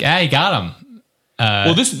 I'm like, yeah, he got him.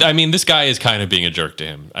 Well, this guy is kind of being a jerk to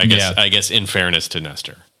him. I guess in fairness to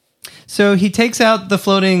Nestor. So he takes out the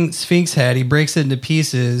floating sphinx head, he breaks it into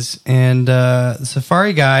pieces, and the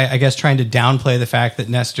safari guy, I guess trying to downplay the fact that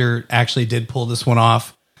Nestor actually did pull this one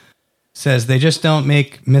off, says they just don't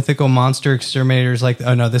make mythical monster exterminators like...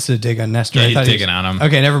 Oh, no, this is a dig on Nestor. Yeah, I he's thought digging on him.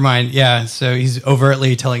 Okay, never mind. Yeah, so he's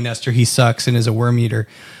overtly telling Nestor he sucks and is a worm eater.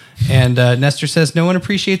 And Nestor says no one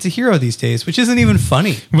appreciates a hero these days, which isn't even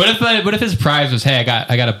funny. What if his prize was, hey, I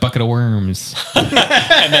got a bucket of worms?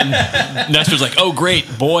 Nestor's like, oh, great.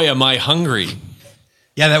 Boy, am I hungry.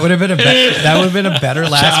 Yeah, that would have been a better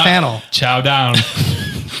last panel. Chow down.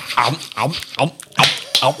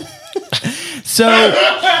 So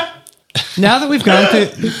now that we've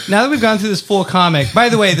gone through this full comic, by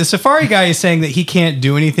the way, the safari guy is saying that he can't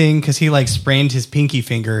do anything because he like sprained his pinky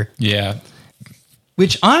finger, Yeah.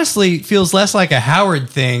 which honestly feels less like a Howard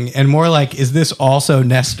thing and more like, is this also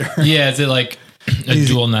Nestor? Yeah, is it like a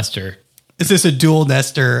dual Nestor? Is this a dual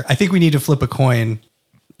Nestor? I think we need to flip a coin.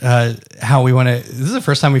 How we want to. This is the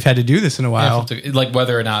first time we've had to do this in a while. Like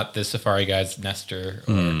whether or not the Safari guy's Nestor.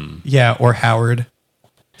 Or, Yeah, or Howard.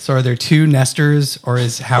 So are there two Nestors, or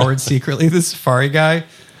is Howard secretly the safari guy?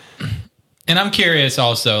 And I'm curious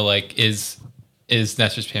also, like, is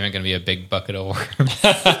Nestor's payment going to be a big bucket of worms?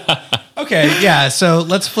 Okay, yeah. So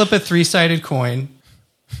let's flip a 3-sided coin.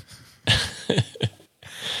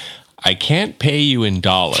 I can't pay you in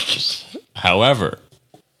dollars. However,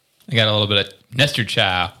 I got a little bit of Nestor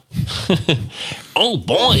chow. oh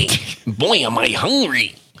boy, am I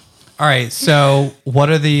hungry. All right. So what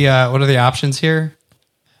are the options here?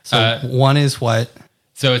 So one is what?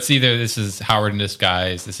 So it's either this is Howard in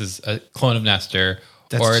disguise, this is a clone of Nestor,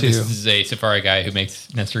 That's or this two. is a Safari guy who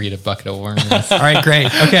makes Nestor eat a bucket of worms. All right, great.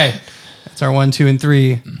 Okay, that's our 1, 2, and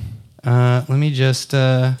 3. Let me just.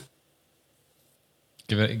 Give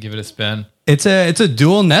it a spin. It's a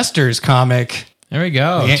dual Nestors comic. There we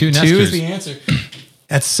go. The- Two two Nestors. is the answer.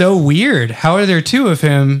 That's so weird. How are there two of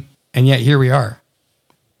him, and yet here we are?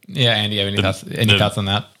 Yeah, Andy, you have any thoughts on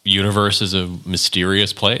that? Universe is a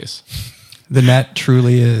mysterious place. The net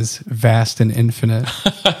truly is vast and infinite.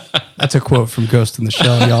 That's a quote from Ghost in the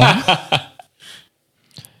Shell, y'all.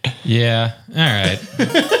 Yeah. All right.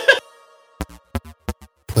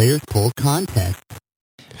 Players pull contest.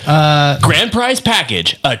 Grand prize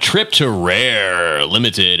package: a trip to Rare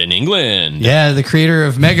Limited in England. Yeah, the creator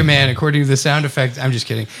of Mega Man, according to the sound effect. I'm just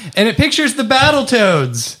kidding. And it pictures the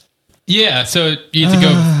Battletoads. Yeah, so you get to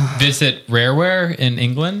go visit Rareware in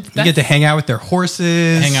England. You get to hang out with their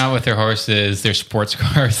horses. hang out with their horses, their sports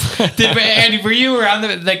cars. Andy, were you around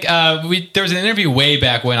there was an interview way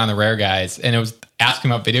back when on the Rare guys, and it was asking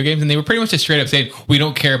about video games, and they were pretty much just straight up saying, we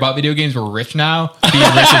don't care about video games, we're rich now.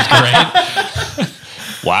 Being rich is great.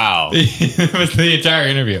 Wow. It was the entire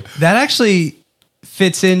interview. That actually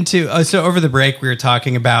fits into... so over the break, we were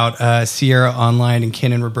talking about Sierra Online and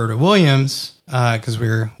Ken and Roberta Williams, because we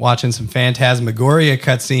were watching some Phantasmagoria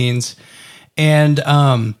cutscenes. And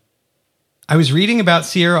I was reading about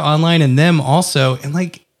Sierra Online and them also. And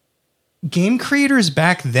like game creators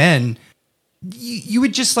back then, you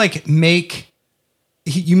would just like make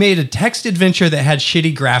you made a text adventure that had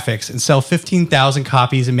shitty graphics and sell 15,000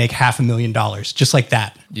 copies and make $500,000 just like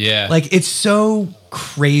that. Yeah. Like, it's so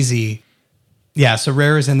crazy. Yeah, so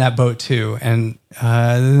Rare is in that boat too. And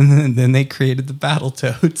then they created the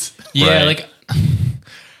Battletoads. Yeah, Right. like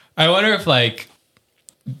I wonder if like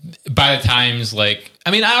by the times like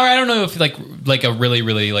I mean I don't know if like a really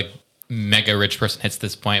really like mega rich person hits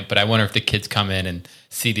this point, but I wonder if the kids come in and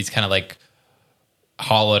see these kind of like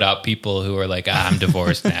hollowed out people who are like, I'm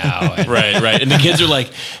divorced now. And Right. And the kids are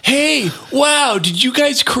like, hey, wow, did you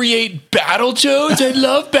guys create Battletoads? I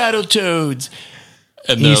love Battletoads.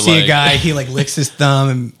 And You they're see like, a guy, he like licks his thumb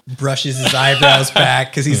and brushes his eyebrows back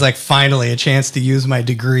because he's like, finally, a chance to use my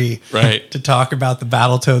degree Right. to talk about the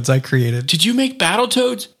Battletoads I created. did you make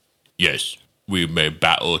Battletoads? Yes, we made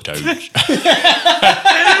Battletoads.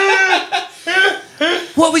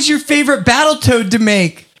 What was your favorite Battletoad to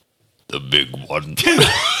make? The big one.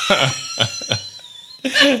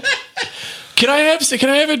 Can I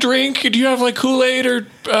have a drink? Do you have like Kool-Aid or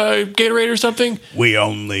Gatorade or something? We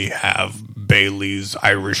only have Bailey's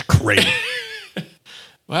Irish Cream.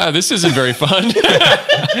 Wow, this isn't very fun.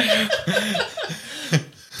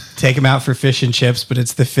 Take them out for fish and chips, but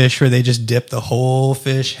it's the fish where they just dip the whole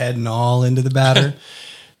fish head and all into the batter.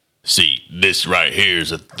 See, this right here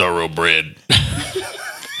is a thoroughbred.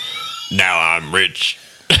 Now I'm rich.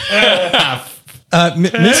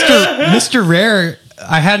 Mr. Rare,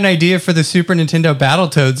 I had an idea for the Super Nintendo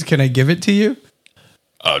Battletoads. Can I give it to you?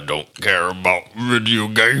 I don't care about video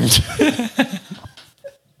games.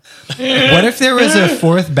 What if there was a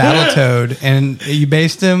fourth Battletoad and you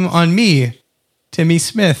based him on me, Timmy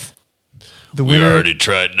Smith, the We winner? already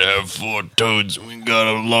tried to have 4 toads. We got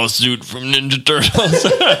a lawsuit from Ninja Turtles.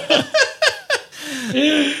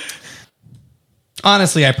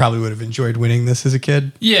 Honestly, I probably would have enjoyed winning this as a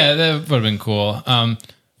kid. yeah, that would have been cool.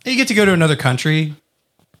 You get to go to another country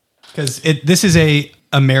because this is a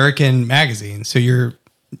American magazine, so you're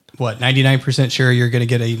 99% sure you're going to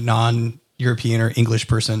get a non-European or English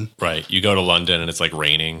person. Right. You go to London and it's like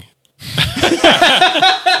raining.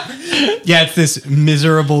 Yeah, it's this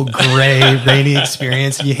miserable, gray, rainy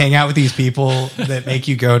experience. And you hang out with these people that make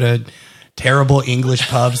you go to terrible English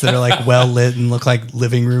pubs that are like well lit and look like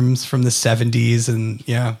living rooms from the 70s. And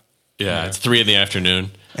yeah. Yeah, it's 3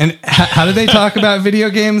 PM. And how do they talk about video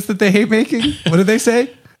games that they hate making? What do they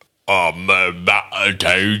say? I'm a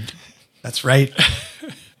Battletoad. That's right.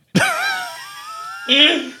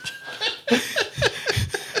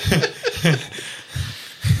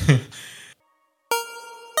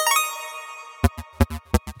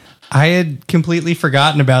 I had completely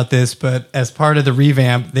forgotten about this, but as part of the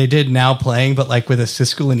revamp, they did Now Playing, but like with a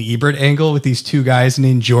Siskel and Ebert angle with these two guys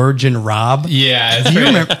named George and Rob. yeah, it's Do you pretty-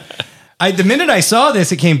 remember? The minute I saw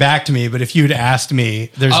this, it came back to me. But if you'd asked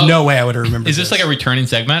me, there's no way I would have remembered. Is this like a returning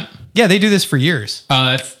segment? Yeah, they do this for years.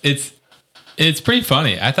 It's pretty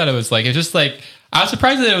funny. I thought it was like it's just like I was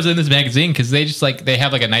surprised that it was in this magazine because they just like they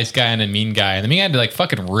have like a nice guy and a mean guy, and the mean guy like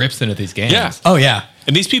fucking rips into these games. Yeah. Oh yeah,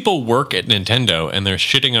 And these people work at Nintendo and they're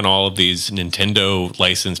shitting on all of these Nintendo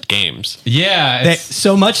licensed games. yeah. they, It's,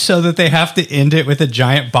 so much so that they have to end it with a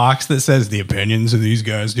giant box that says the opinions of these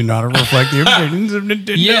guys do not reflect the opinions of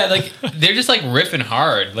Nintendo. yeah, like they're just like riffing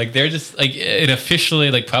hard. Like they're just like it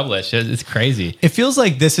officially like published. It's crazy. It feels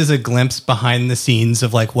like this is a glimpse behind the scenes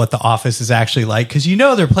of like what the Office is actually like because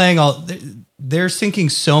they're playing they're sinking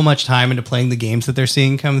so much time into playing the games that they're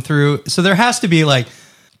seeing come through. So there has to be like,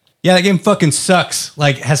 yeah, that game fucking sucks.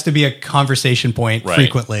 Like, has to be a conversation point Right.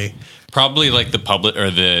 frequently. Probably like the public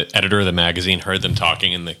or the editor of the magazine heard them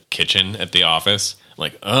talking in the kitchen at the office.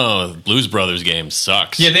 Like, oh, the Blues Brothers game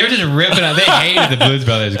sucks. Yeah, they were just ripping out. They hated the Blues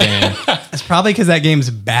Brothers game. It's probably because that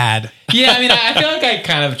game's bad. Yeah, I mean, I feel like I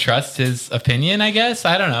kind of trust his opinion. I guess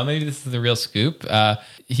I don't know. Maybe this is the real scoop.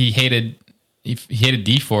 He hated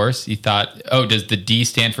D-Force. He thought, oh, does the D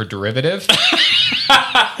stand for derivative?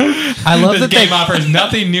 I love This that game they offers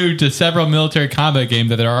nothing new to several military combat games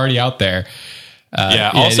that are already out there. Yeah.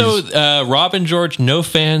 it Also, is- Rob and George, no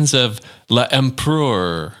fans of La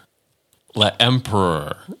Empereur. La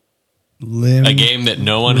Empereur, a game that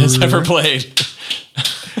no one has ever played.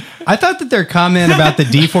 I thought that their comment about the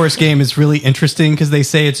D-Force game is really interesting because they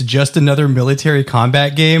say it's just another military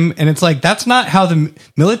combat game, and it's like that's not how the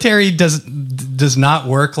military does not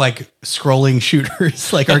work like scrolling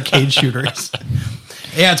shooters, like arcade shooters.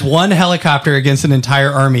 Yeah, it's one helicopter against an entire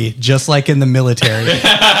army, just like in the military.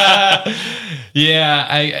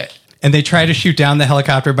 yeah, And they try to shoot down the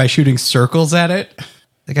helicopter by shooting circles at it.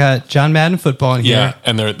 They got John Madden football in here. Yeah,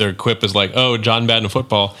 and their quip is like, "Oh, John Madden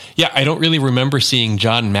football." Yeah, I don't really remember seeing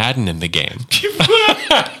John Madden in the game.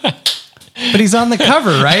 But he's on the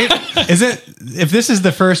cover, right? If this is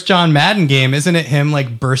the first John Madden game, isn't it him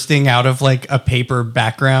like bursting out of like a paper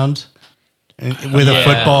background with a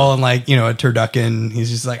football and like, a turducken? He's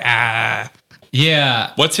just like, ah.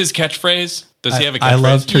 Yeah. What's his catchphrase? Does he have a catchphrase? I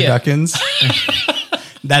love turduckens.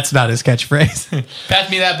 That's not his catchphrase. Pass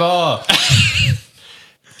me that ball.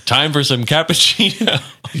 Time for some cappuccino.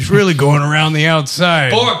 He's really going around the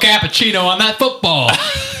outside. Pour a cappuccino on that football.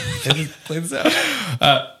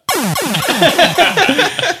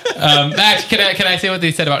 Max, can I say what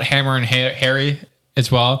they said about Hammer and Harry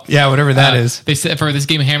as well? Yeah, whatever that is. They said for this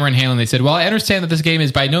game, Hammer and Hanlon, they said, "Well, I understand that this game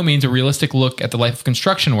is by no means a realistic look at the life of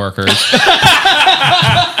construction workers.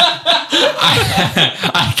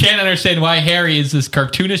 I can't understand why Harry is this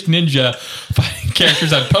cartoonish ninja fighting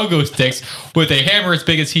characters on pogo sticks with a hammer as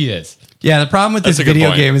big as he is." Yeah, the problem with this That's a good video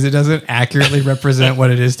point. game is it doesn't accurately represent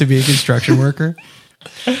what it is to be a construction worker.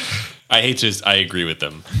 I agree with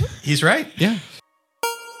them. He's right. Yeah.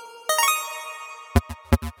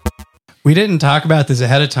 We didn't talk about this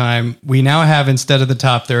ahead of time. We now have, instead of the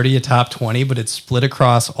top 30, a top 20, but it's split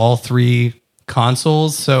across all three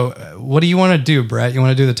consoles. So what do you want to do, Brett? You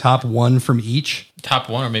want to do the top one from each? Top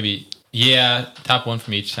one, or maybe top one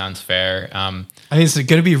from each sounds fair. I mean, it's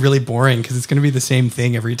going to be really boring because it's going to be the same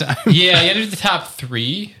thing every time. Yeah, you do the top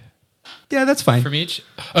three Yeah, that's fine. from each.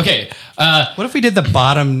 Okay, What if we did the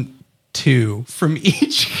bbottom two from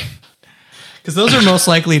each? Because those are most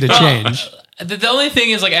likely to change. the only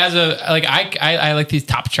thing is like I like these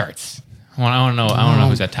top charts. I want to know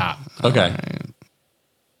who's at top. Okay.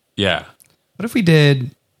 Yeah. What if we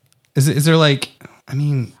did? Is there like? I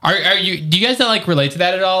mean, Do you guys not like relate to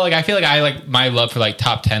that at all? Like, I feel like I like my love for like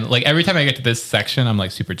top 10. Like every time I get to this section, I'm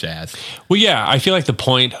like super jazzed. Well, yeah. I feel like the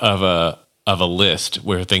point of a list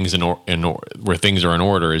where things where things are in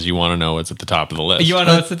order is you want to know what's at the top of the list. You want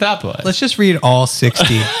to know what's the top one? let's just read all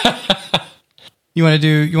 60. You want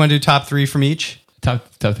to do top three from each? Top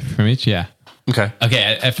three from each, yeah. Okay.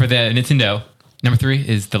 Okay, for the Nintendo, number 3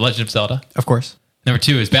 is The Legend of Zelda. Of course. Number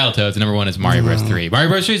 2 is Battletoads, and number 1 is Mario Bros. 3. Mario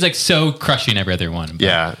Bros. 3 is like so crushing every other one. But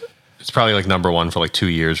Yeah. It's probably like number one for like 2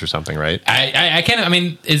 years or something, right? I can't. I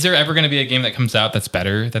mean, is there ever going to be a game that comes out that's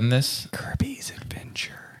better than this? Kirby's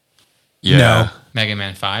Adventure. Yeah. No. Mega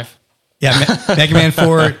Man 5. Yeah, Mega Man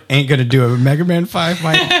 4 ain't going to do it. But Mega Man 5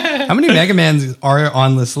 might. How many Mega Mans are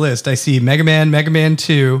on this list? I see Mega Man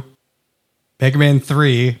 2, Mega Man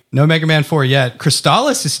 3, no Mega Man 4 yet.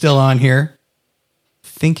 Crystallis is still on here.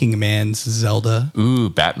 Thinking Man's Zelda. Ooh,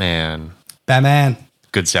 Batman. Batman.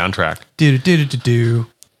 Good soundtrack. Do.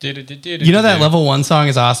 You know that level 1 song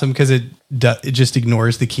is awesome because it just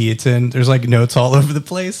ignores the key it's in. There's like notes all over the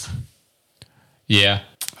place. Yeah.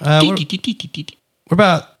 What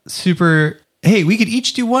about Super? Hey, we could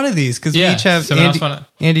each do one of these because we each have. someone Andy, else wanna-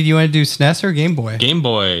 Andy, do you want to do SNES or Game Boy? Game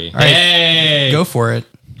Boy. All right, Hey! go for it.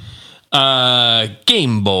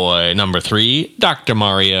 Game Boy number 3, Dr.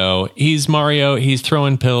 Mario. He's Mario. He's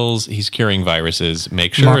throwing pills. He's curing viruses.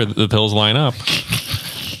 Make sure the pills line up.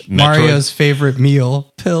 Mario's favorite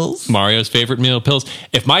meal, pills. Mario's favorite meal, pills.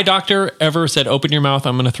 If my doctor ever said, "Open your mouth,"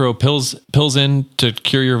 I'm going to throw pills in to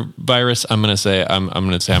cure your virus. I'm going to say, I'm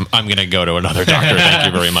going to go to another doctor. Thank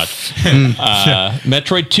you very much.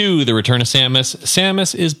 Metroid 2: The Return of Samus.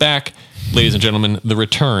 Samus is back, ladies and gentlemen. The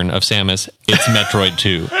return of Samus. It's Metroid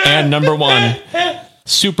 2, and number 1,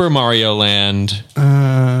 Super Mario Land.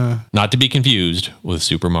 Not to be confused with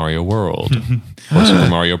Super Mario World or Super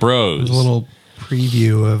Mario Bros. A little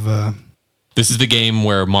preview of. This is the game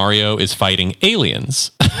where Mario is fighting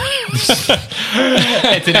aliens. It's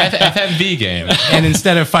an FMV game. And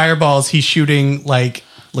instead of fireballs, he's shooting like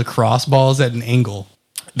lacrosse balls at an angle.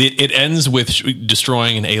 It ends with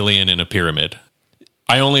destroying an alien in a pyramid.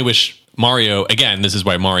 I only wish Mario, again, this is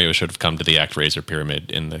why Mario should have come to the ActRaiser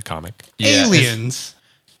pyramid in the comic. Yeah. Aliens.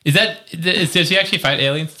 Does he actually fight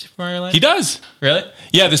aliens in Super Mario Land? He does. Really?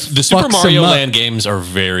 Yeah, the Super Fucks Mario him up. Land games are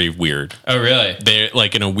very weird. Oh, really? They're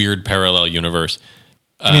like in a weird parallel universe.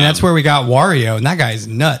 I mean, that's where we got Wario, and that guy's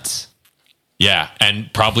nuts. Yeah,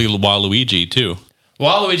 and probably Waluigi too.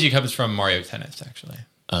 Waluigi comes from Mario Tennis, actually.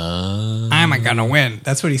 I'm gonna win.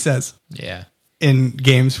 That's what he says Yeah. in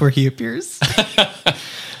games where he appears.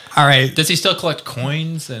 All right. Does he still collect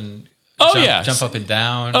coins and jump up and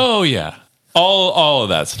down? Oh yeah. All of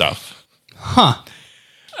that stuff. Huh.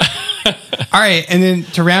 All right. And then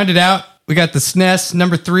to round it out, we got the SNES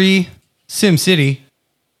number 3, SimCity.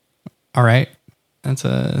 All right. That's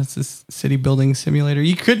a city building simulator.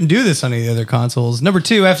 You couldn't do this on any other consoles. Number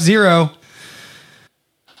 2, F-Zero.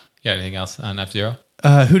 Yeah, anything else on F-Zero?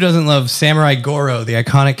 Who doesn't love Samurai Goro, the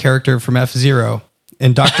iconic character from F-Zero,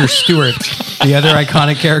 and Dr. Stewart? The other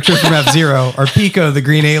iconic characters from F-Zero are Pico, the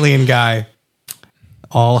green alien guy.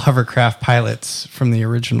 All hovercraft pilots from the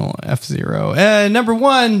original F-Zero. Number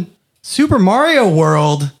 1, Super Mario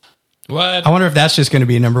World. What? I wonder if that's just going to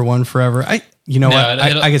be number 1 forever. I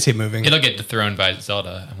can see it moving. It'll get dethroned by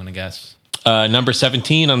Zelda, I'm going to guess. Number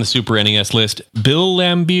 17 on the Super NES list, Bill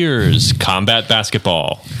Lambier's Combat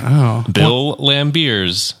Basketball. Oh. Bill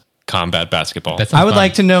Lambier's Combat Basketball. I would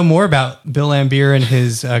like to know more about Bill Lambier and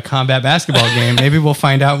his combat basketball game. Maybe we'll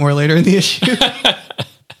find out more later in the issue.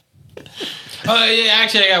 Yeah,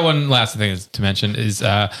 actually, I got one last thing to mention is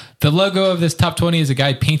the logo of this top 20 is a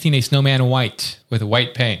guy painting a snowman white with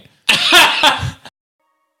white paint.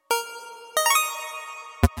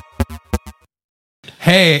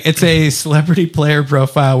 Hey, it's a celebrity player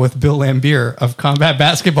profile with Bill Lambier of combat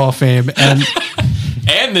basketball fame. And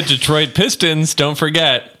And the Detroit Pistons, don't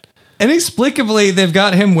forget. inexplicably, they've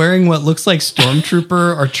got him wearing what looks like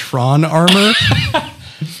Stormtrooper or Tron armor.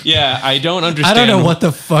 Yeah, I don't I understand. don't know what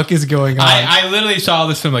the fuck is going on. I literally saw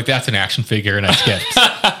this film like, that's an action figure, and I skipped.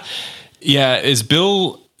 Yeah, is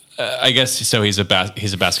Bill... I guess so. He's a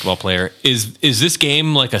basketball player. Is this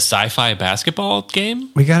game like a sci-fi basketball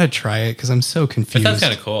game? We got to try it because I'm so confused. That's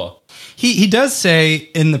kind of cool. He does say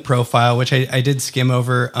in the profile, which I did skim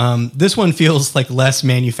over, this one feels like less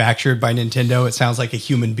manufactured by Nintendo. It sounds like a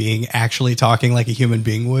human being actually talking like a human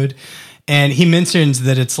being would. And he mentions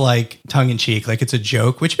that it's like tongue-in-cheek, like it's a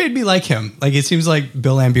joke, which made me like him. Like it seems like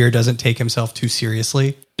Bill Lambier doesn't take himself too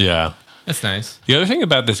seriously. Yeah. That's nice. The other thing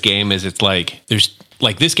about this game is it's like there's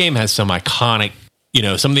like this game has some iconic,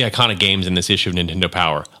 some of the iconic games in this issue of Nintendo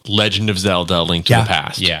Power. Legend of Zelda: Link to the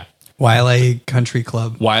Past. Yeah. Wile Country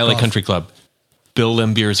Club. Wile Country Club. Bill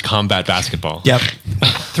Lambier's Combat Basketball. Yep.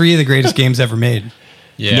 3 of the greatest games ever made.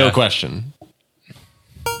 Yeah. No question.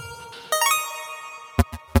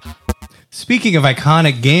 Speaking of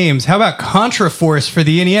iconic games, how about Contra Force for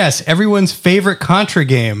the NES? Everyone's favorite Contra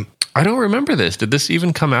game. I don't remember this. Did this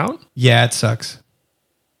even come out? Yeah, it sucks.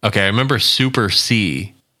 Okay, I remember Super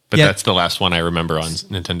C, but Yeah. that's the last one I remember on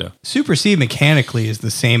Nintendo. Super C mechanically is the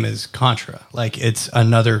same as Contra. Like it's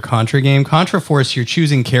another Contra game. Contra Force, you're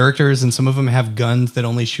choosing characters and some of them have guns that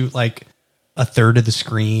only shoot like a third of the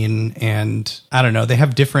screen. And I don't know, they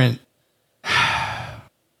have different...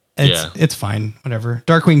 It's fine, whatever.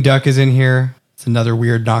 Darkwing Duck is in here. It's another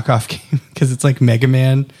weird knockoff game because it's like Mega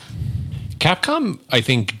Man. Capcom, I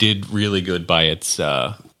think, did really good by its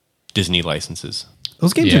Disney licenses.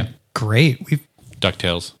 Those games Yeah. are great.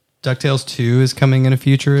 DuckTales. DuckTales 2 is coming in a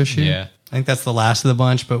future issue. Yeah. I think that's the last of the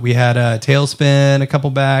bunch, but we had Tailspin a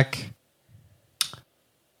couple back.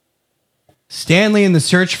 Stanley in the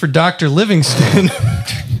Search for Dr. Livingston.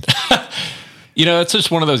 It's just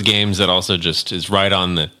one of those games that also just is right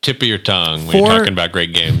on the tip of your tongue when you're Four- talking about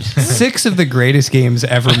great games. 6 of the greatest games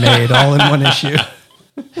ever made, all in one issue.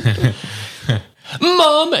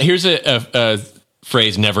 Mom, here's a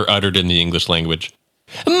phrase never uttered in the English language.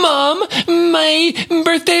 Mom, my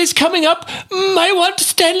birthday's coming up. I want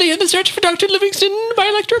Stanley in the Search for Dr. Livingston by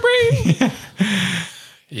Electro Brain.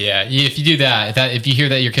 Yeah. If you do that, if you hear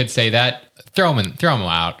that your kids say that, throw them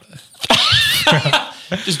out.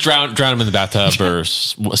 Just drown him in the bathtub or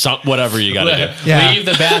whatever you got to do. Yeah. Leave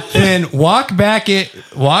the bath. And then walk back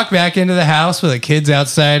into the house with the kids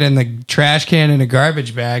outside and the trash can and a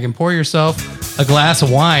garbage bag and pour yourself a glass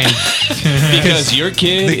of wine. Because your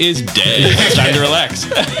kid is dead. It's time to relax.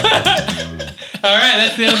 All right,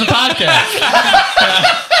 that's the end of the podcast.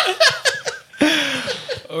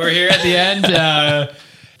 We're here at the end.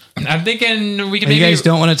 I'm thinking we can You maybe... guys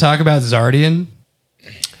don't want to talk about Zardian?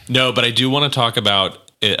 No, but I do want to talk about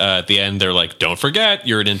at the end. They're like, don't forget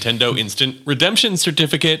your Nintendo Instant Redemption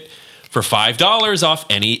Certificate for $5 off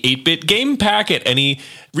any 8-bit game pack at any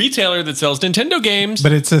retailer that sells Nintendo games.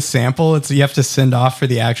 But it's a sample. You have to send off for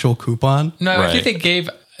the actual coupon. No, I Right. think they gave...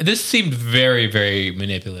 This seemed very, very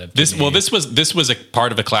manipulative. This was a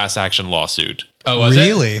part of a class action lawsuit. Oh, was it?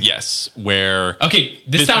 Really? Yes, where Okay,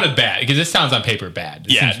 this sounded bad because this sounds on paper bad.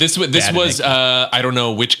 yeah, seems this bad to was me. I don't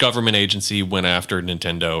know which government agency went after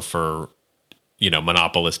Nintendo for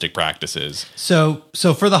monopolistic practices. So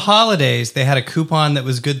for the holidays, they had a coupon that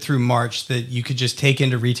was good through March that you could just take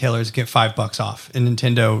into retailers and get $5 off, and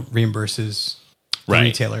Nintendo reimburses the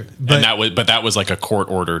retailer. But that was like a court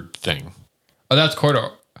ordered thing. Oh, that's quarter.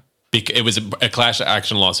 It was a class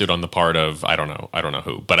action lawsuit on the part of I don't know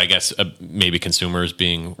who, but I guess maybe consumers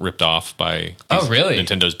being ripped off by Oh, really?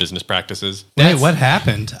 Nintendo business practices. wait, what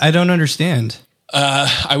happened? I don't understand.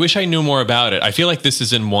 I wish I knew more about it. I feel like this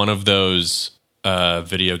is in one of those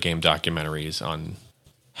video game documentaries on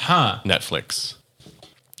Netflix.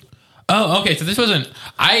 Oh, okay. So this wasn't.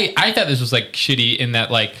 I thought this was like shitty in that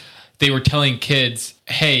like they were telling kids,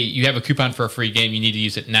 hey, you have a coupon for a free game, you need to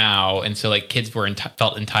use it now. And so like kids were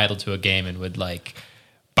felt entitled to a game and would like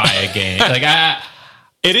buy a game. Like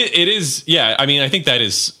It is, yeah. I mean, I think that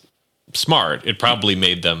is smart. It probably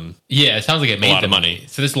made them. yeah, it sounds like it made lot of them money.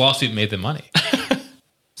 So this lawsuit made them money.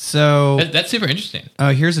 So That's super interesting.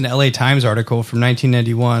 here's an LA Times article from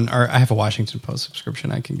 1991. Or I have a Washington Post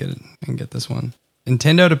subscription. I can get it. I can get this one.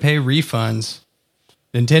 Nintendo to pay refunds.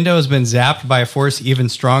 Nintendo has been zapped by a force even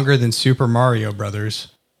stronger than Super Mario Brothers.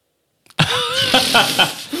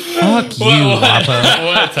 Fuck you, Lapa.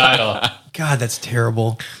 What a title. God, that's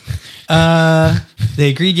terrible. They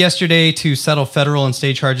agreed yesterday to settle federal and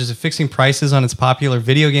state charges of fixing prices on its popular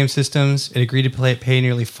video game systems. It agreed to pay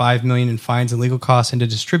nearly $5 million in fines and legal costs and to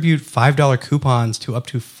distribute $5 coupons to up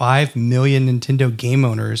to 5 million Nintendo game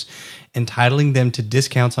owners, entitling them to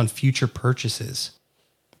discounts on future purchases.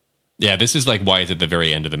 Yeah, this is like why it's at the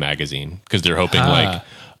very end of the magazine because they're hoping like,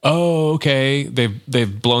 oh, okay, they've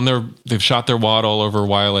shot their wad all over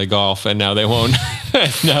YLA Golf and now they won't.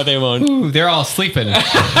 Ooh, they're all sleeping.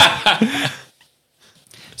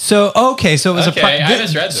 So it was Okay, I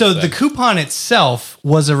misread this so then. the coupon itself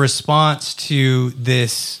was a response to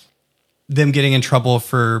them getting in trouble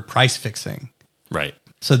for price fixing. Right.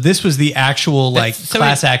 So this was the actual like so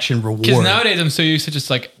class action reward. Because nowadays I'm so used to just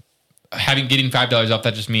like getting $5 off.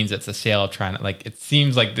 That just means it's a sale of trying to like. It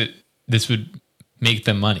seems like this would make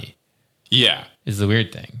them money. Yeah. Is the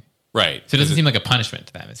weird thing. Right. So it doesn't seem like a punishment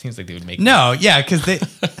to them. It seems like they would make. No, yeah, because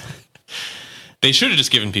They should have just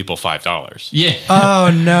given people $5. Yeah. oh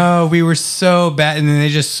no, we were so bad, and then they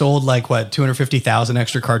just sold like what 250,000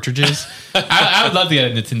 extra cartridges. I would love to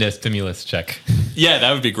get a Nintendo stimulus check. Yeah,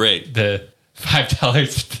 that would be great. The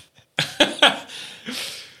 $5.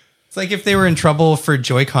 It's like if they were in trouble for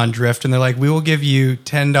Joy-Con drift, and they're like, "We will give you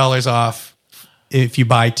 $10 off if you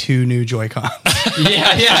buy 2 new Joy-Cons."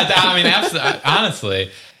 yeah. I mean, absolutely. Honestly,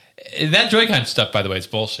 that Joy-Con stuff, by the way, is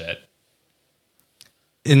bullshit.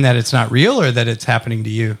 In that it's not real, or that it's happening to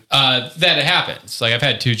you. That it happens. Like I've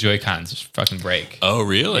had 2 Joy-Cons just fucking break. Oh,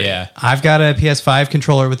 really? Yeah. I've got a PS5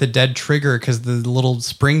 controller with a dead trigger because the little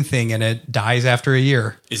spring thing in it dies after a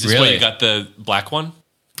year. Is this Really? why you got the black one?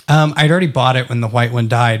 I'd already bought it when the white one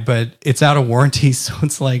died, but it's out of warranty, so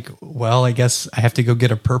it's like, well, I guess I have to go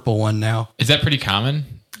get a purple one now. Is that pretty common?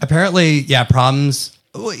 Apparently, yeah, problems.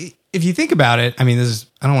 Well, if you think about it, I mean,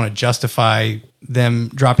 I don't want to justify them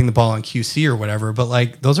dropping the ball on QC or whatever, but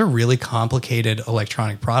like those are really complicated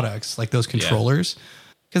electronic products, like those controllers,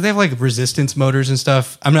 because they have like resistance motors and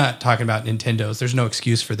stuff. I'm not talking about Nintendo's. There's no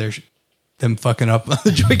excuse for them fucking up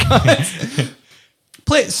the Joy-Cons.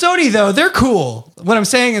 Sony though, they're cool. What I'm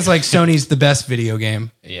saying is like Sony's the best video game.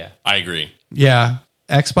 Yeah. I agree. Yeah,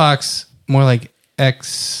 Xbox more like X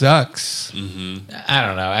sucks. I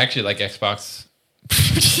don't know. I actually like Xbox.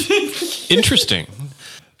 Interesting.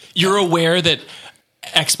 You're aware that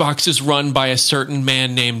Xbox is run by a certain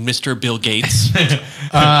man named Mr. Bill Gates?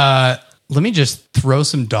 Let me just throw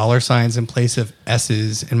some $ in place of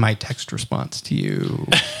S's in my text response to you.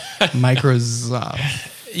 Microsoft.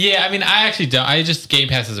 Yeah, I mean, I actually don't. I just Game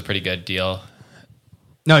Pass is a pretty good deal.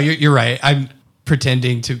 No, you're right. I'm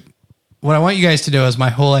pretending to. What I want you guys to know is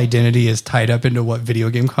my whole identity is tied up into what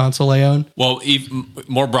video game console I own. Well, even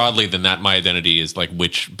more broadly than that, my identity is like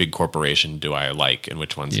which big corporation do I like and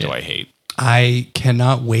which ones do I hate? I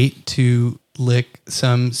cannot wait to lick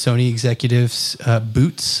some Sony executives'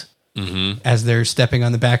 boots as they're stepping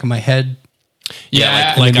on the back of my head.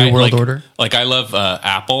 Yeah, like the New World Order. Like I love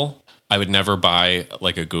Apple. I would never buy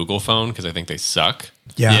like a Google phone because I think they suck.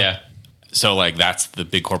 yeah. So like that's the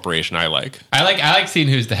big corporation I like. I like seeing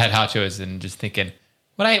who's the head honcho is and just thinking,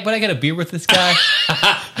 would I get a beer with this guy?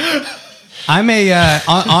 I'm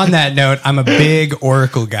on that note, I'm a big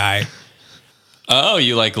Oracle guy. Oh,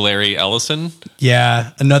 you like Larry Ellison?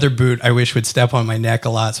 Yeah, another boot I wish would step on my neck a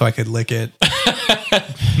lot so I could lick it.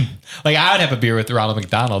 Like I would have a beer with Ronald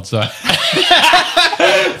McDonald. So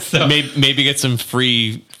Maybe get some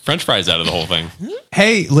free French fries out of the whole thing.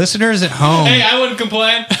 Hey, listeners at home, hey, I wouldn't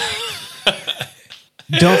complain.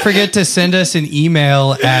 don't forget to send us an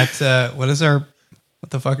email at what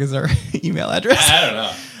the fuck is our email address? I don't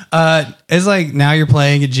know. It's like now you're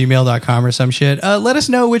playing at gmail.com or some shit. Let us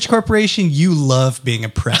know which corporation you love being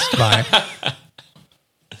oppressed by.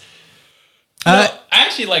 I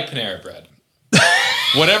actually like Panera Bread.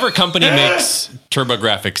 Whatever company makes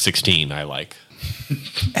TurboGrafx 16, I like.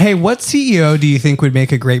 Hey, what CEO do you think would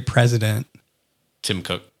make a great president? Tim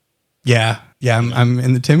Cook. Yeah, I'm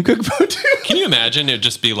in the Tim Cook boat too. Can you imagine it'd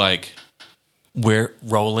just be like, we're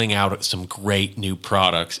rolling out some great new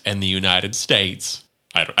products in the United States.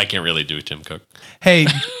 I can't really do Tim Cook. Hey,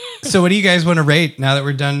 So what do you guys want to rate now that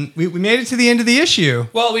we're done? We made it to the end of the issue.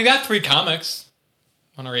 Well, we got 3 comics.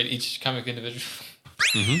 Want to rate each comic individually?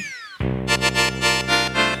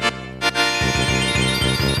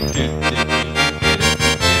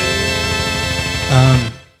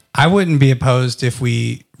 I wouldn't be opposed if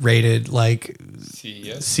we rated like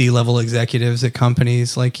CEOs. C-level executives at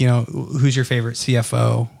companies. Like, you know, who's your favorite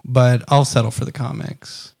CFO? But I'll settle for the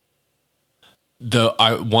comics.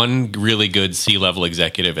 One really good C-level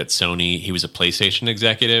executive at Sony, he was a PlayStation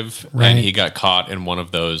executive, Right. and he got caught in one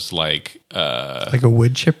of those like Like a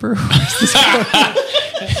wood chipper?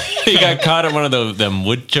 he got caught in one of them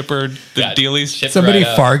wood chipper Got dealies. chipped Somebody right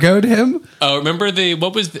up. Fargo'd him? Oh, remember it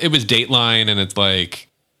was Dateline, and it's like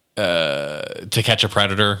To Catch a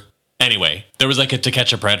Predator. Anyway, there was like a To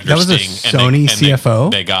Catch a Predator That was a sting. Sony CFO?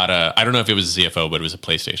 They got I don't know if it was a CFO, but it was a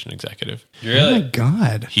PlayStation executive. Oh my Really?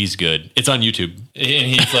 God. He's good. It's on YouTube.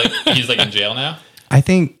 And he's like in jail now? I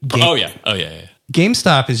think Oh yeah.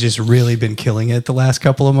 GameStop has just really been killing it the last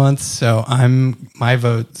couple of months. So my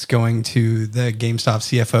vote's going to the GameStop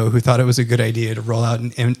CFO who thought it was a good idea to roll out an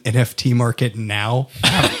NFT market now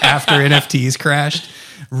after NFTs crashed.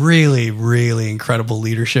 Really, really incredible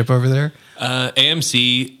leadership over there.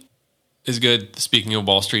 AMC is good. Speaking of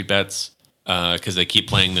Wall Street bets, because they keep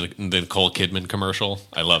playing the Nicole Kidman commercial.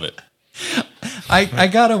 I love it. I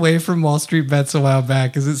got away from Wall Street Bets a while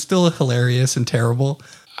back because it's still hilarious and terrible.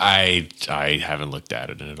 I haven't looked at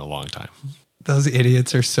it in a long time. Those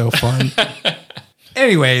idiots are so fun.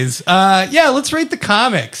 Anyways, let's rate the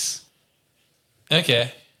comics.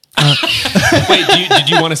 Okay. Wait, did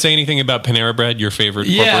you want to say anything about Panera Bread, your favorite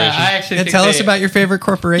Yeah, corporation? I actually think Tell us about your favorite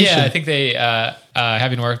corporation. Yeah, I think they,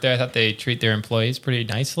 having worked there, I thought they treat their employees pretty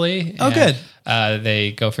nicely. Oh, good.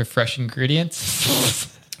 They go for fresh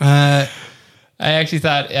ingredients. Uh, I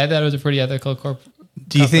thought it was a pretty ethical corp.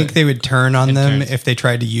 do you think they would turn on them Interns. if they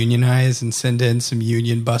tried to unionize and send in some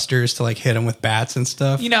union busters to like hit them with bats and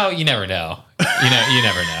stuff? You never know. You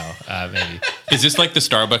never know. Maybe. Is this like the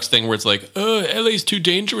Starbucks thing where it's like, LA's too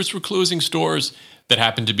dangerous for closing stores that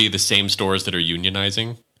happen to be the same stores that are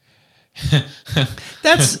unionizing?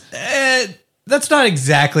 That's not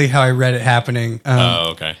exactly how I read it happening.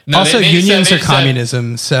 Oh, okay. No, also, they unions said- are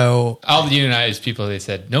communism, so All the unionized people, they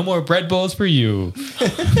said, no more bread bowls for you.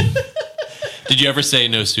 Did you ever say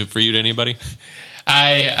no soup for you to anybody?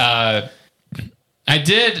 I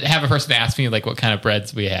did have a person ask me like what kind of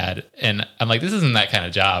breads we had, and I'm like, this isn't that kind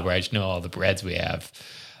of job where I just know all the breads we have.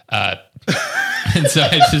 And so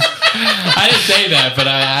I didn't say that, but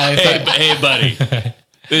I Hey, buddy.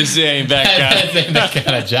 This ain't that I guy. didn't that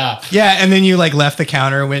kind of job. yeah. And then you like left the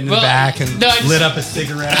counter, went in the Well, back, and no, I just- lit up a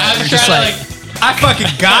cigarette. I was You're just trying like, to I fucking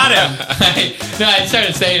got him. I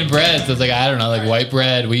started saying breads. I was like, I don't know, like white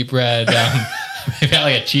bread, wheat bread, maybe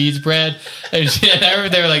like a cheese bread. And I remember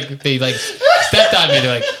they were like, they like stepped on me.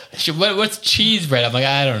 They're like, what's cheese bread? I'm like,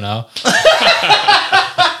 I don't know.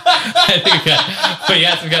 But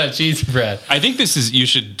yeah, some kind of cheese bread. I think you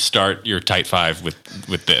should start your tight five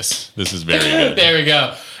with this. This is very good. There we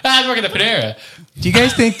go. I was working at Panera. Do you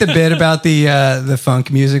guys think the bit about the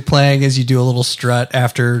funk music playing as you do a little strut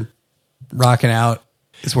after rocking out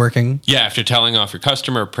is working? Yeah, after telling off your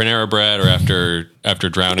customer Panera Bread, or after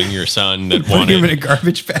drowning your son that Putting him in wanted. a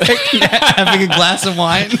garbage bag, having a glass of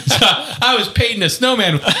wine. I was painting a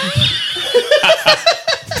snowman.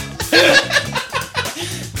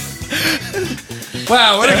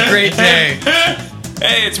 Wow, what a great day!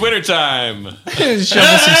 Hey, it's wintertime. Shovel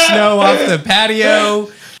some snow off the patio.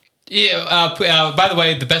 Yeah. By the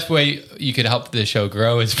way, the best way you could help the show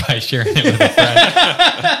grow is by sharing it with a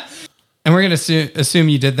friend. And we're gonna assume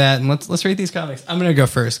you did that. And let's rate these comics. I'm gonna go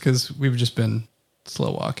first because we've just been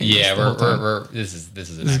slow walking. Yeah, the whole time. we're this is This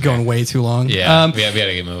is going way too long. Yeah, we gotta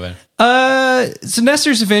get moving. So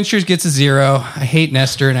Nestor's Adventures gets a 0. I hate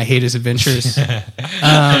Nestor and I hate his adventures.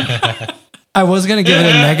 I was going to give it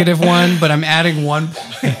a -1, but I'm adding 1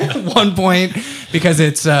 point because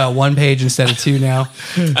it's 1 page instead of 2 now.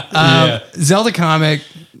 Zelda comic,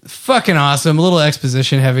 fucking awesome. A little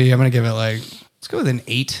exposition heavy. I'm going to give it let's go with an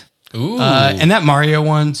 8. Ooh, And that Mario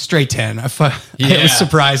one, straight 10. I Yeah. was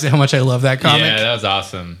surprised at how much I love that comic. yeah, that was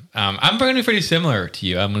awesome. I'm going to be pretty similar to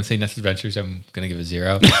you. I'm going to say Nestor's Adventures. I'm going to give it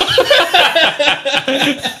 0.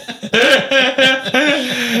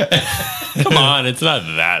 Come on, it's not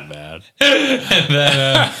that bad. And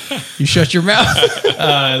then You shut your mouth.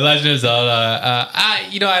 Legend of Zelda.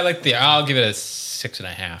 I like I'll give it a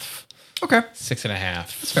 6.5. Okay. 6.5.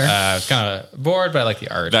 That's fair. I was kind of bored, but I like the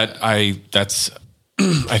art. I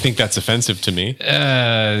think that's offensive to me.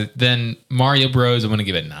 Then Mario Bros. I'm going to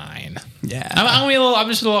give it 9. Yeah. I'm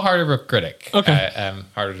just a little harder of a critic. Okay. I'm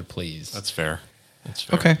harder to please. That's fair. That's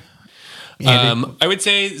fair. Okay. I would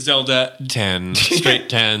say Zelda 10, straight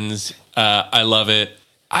 10s. I love it.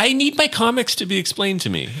 I need my comics to be explained to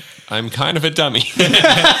me. I'm kind of a dummy.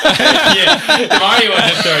 Yeah, the Mario one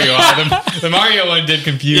did throw you off. The Mario one did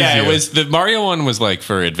confuse you. Yeah, it was the Mario one was like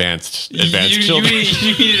for advanced children.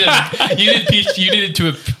 You needed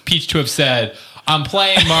Peach to have said, "I'm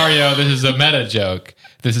playing Mario. This is a meta joke.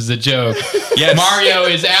 This is a joke." Yes. Mario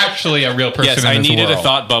is actually a real person. Yes, in I this needed world. a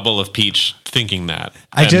thought bubble of Peach thinking that.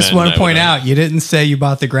 I And just then want to point would've- out, you didn't say you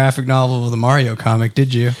bought the graphic novel of the Mario comic,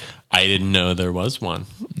 did you? I didn't know there was one,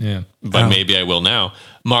 Yeah. but maybe I will now.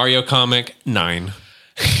 Mario comic 9.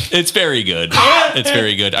 It's very good. It's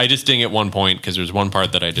very good. I just ding at one point because there's one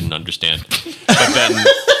part that I didn't understand. But then,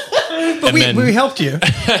 But we helped you.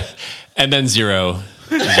 and then 0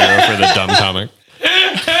 for the dumb comic.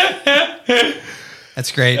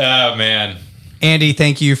 That's great. Oh man. Andy,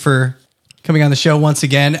 thank you for coming on the show once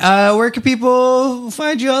again. Where can people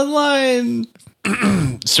find you online?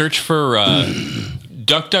 Search for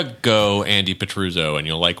DuckDuckGo Andy Petruzzo, and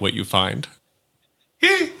you'll like what you find.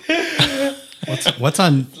 What's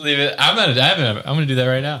on? Leave it. I'm gonna do that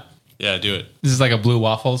right now. Yeah, do it. This is like a blue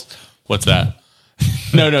waffles. What's that?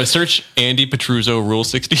 No. Search Andy Petruzzo Rule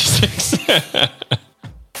 66.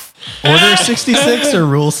 Order 66 or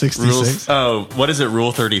Rule 66? Oh, what is it?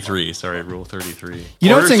 Rule 33. Sorry, Rule 33. You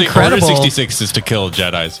know what's incredible? Order 66 is to kill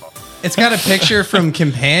Jedis. It's got a picture from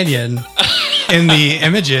Companion in the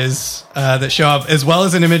images that show up, as well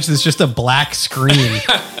as an image that's just a black screen.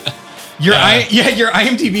 Your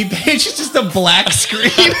IMDb page is just a black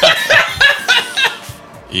screen.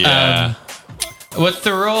 Yeah. What's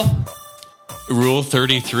the rule? Rule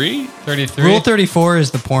 33? 33. Rule 34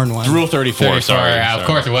 is the porn one. Rule 34. Sorry. Of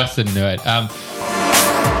course, Weston knew it.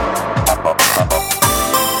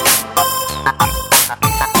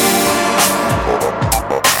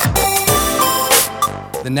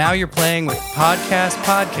 The Now You're Playing with podcast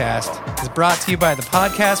is brought to you by the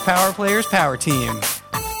Podcast Power Players Power Team.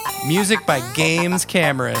 Music by Games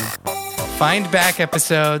Cameron. Find back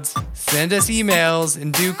episodes, send us emails,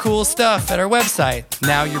 and do cool stuff at our website,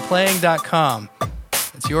 nowyou'replaying.com.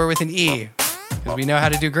 It's your with an E, because we know how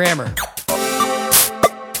to do grammar.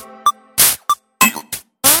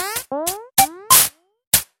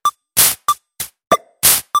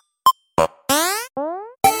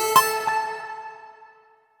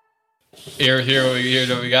 Here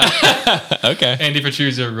what we got. Okay. Andy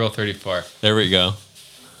Petruzzo, Rule 34. There we go.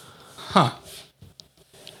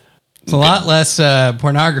 It's a lot less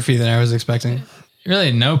pornography than I was expecting.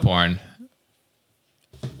 Really, no porn.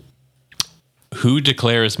 Who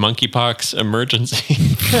declares monkeypox emergency?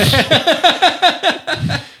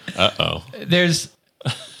 Uh-oh. There's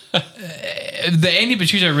the Andy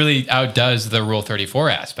Petruzzo really outdoes the Rule 34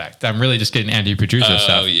 aspect. I'm really just getting Andy Petruzzo Oh,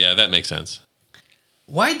 stuff. yeah, that makes sense.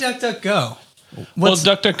 Why DuckDuckGo? Well,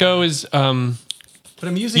 DuckDuckGo is... But I'm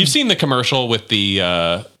using... You've seen the commercial with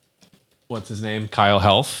the... what's his name? Kyle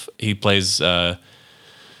Health. He plays the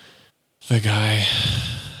guy...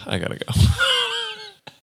 I gotta go.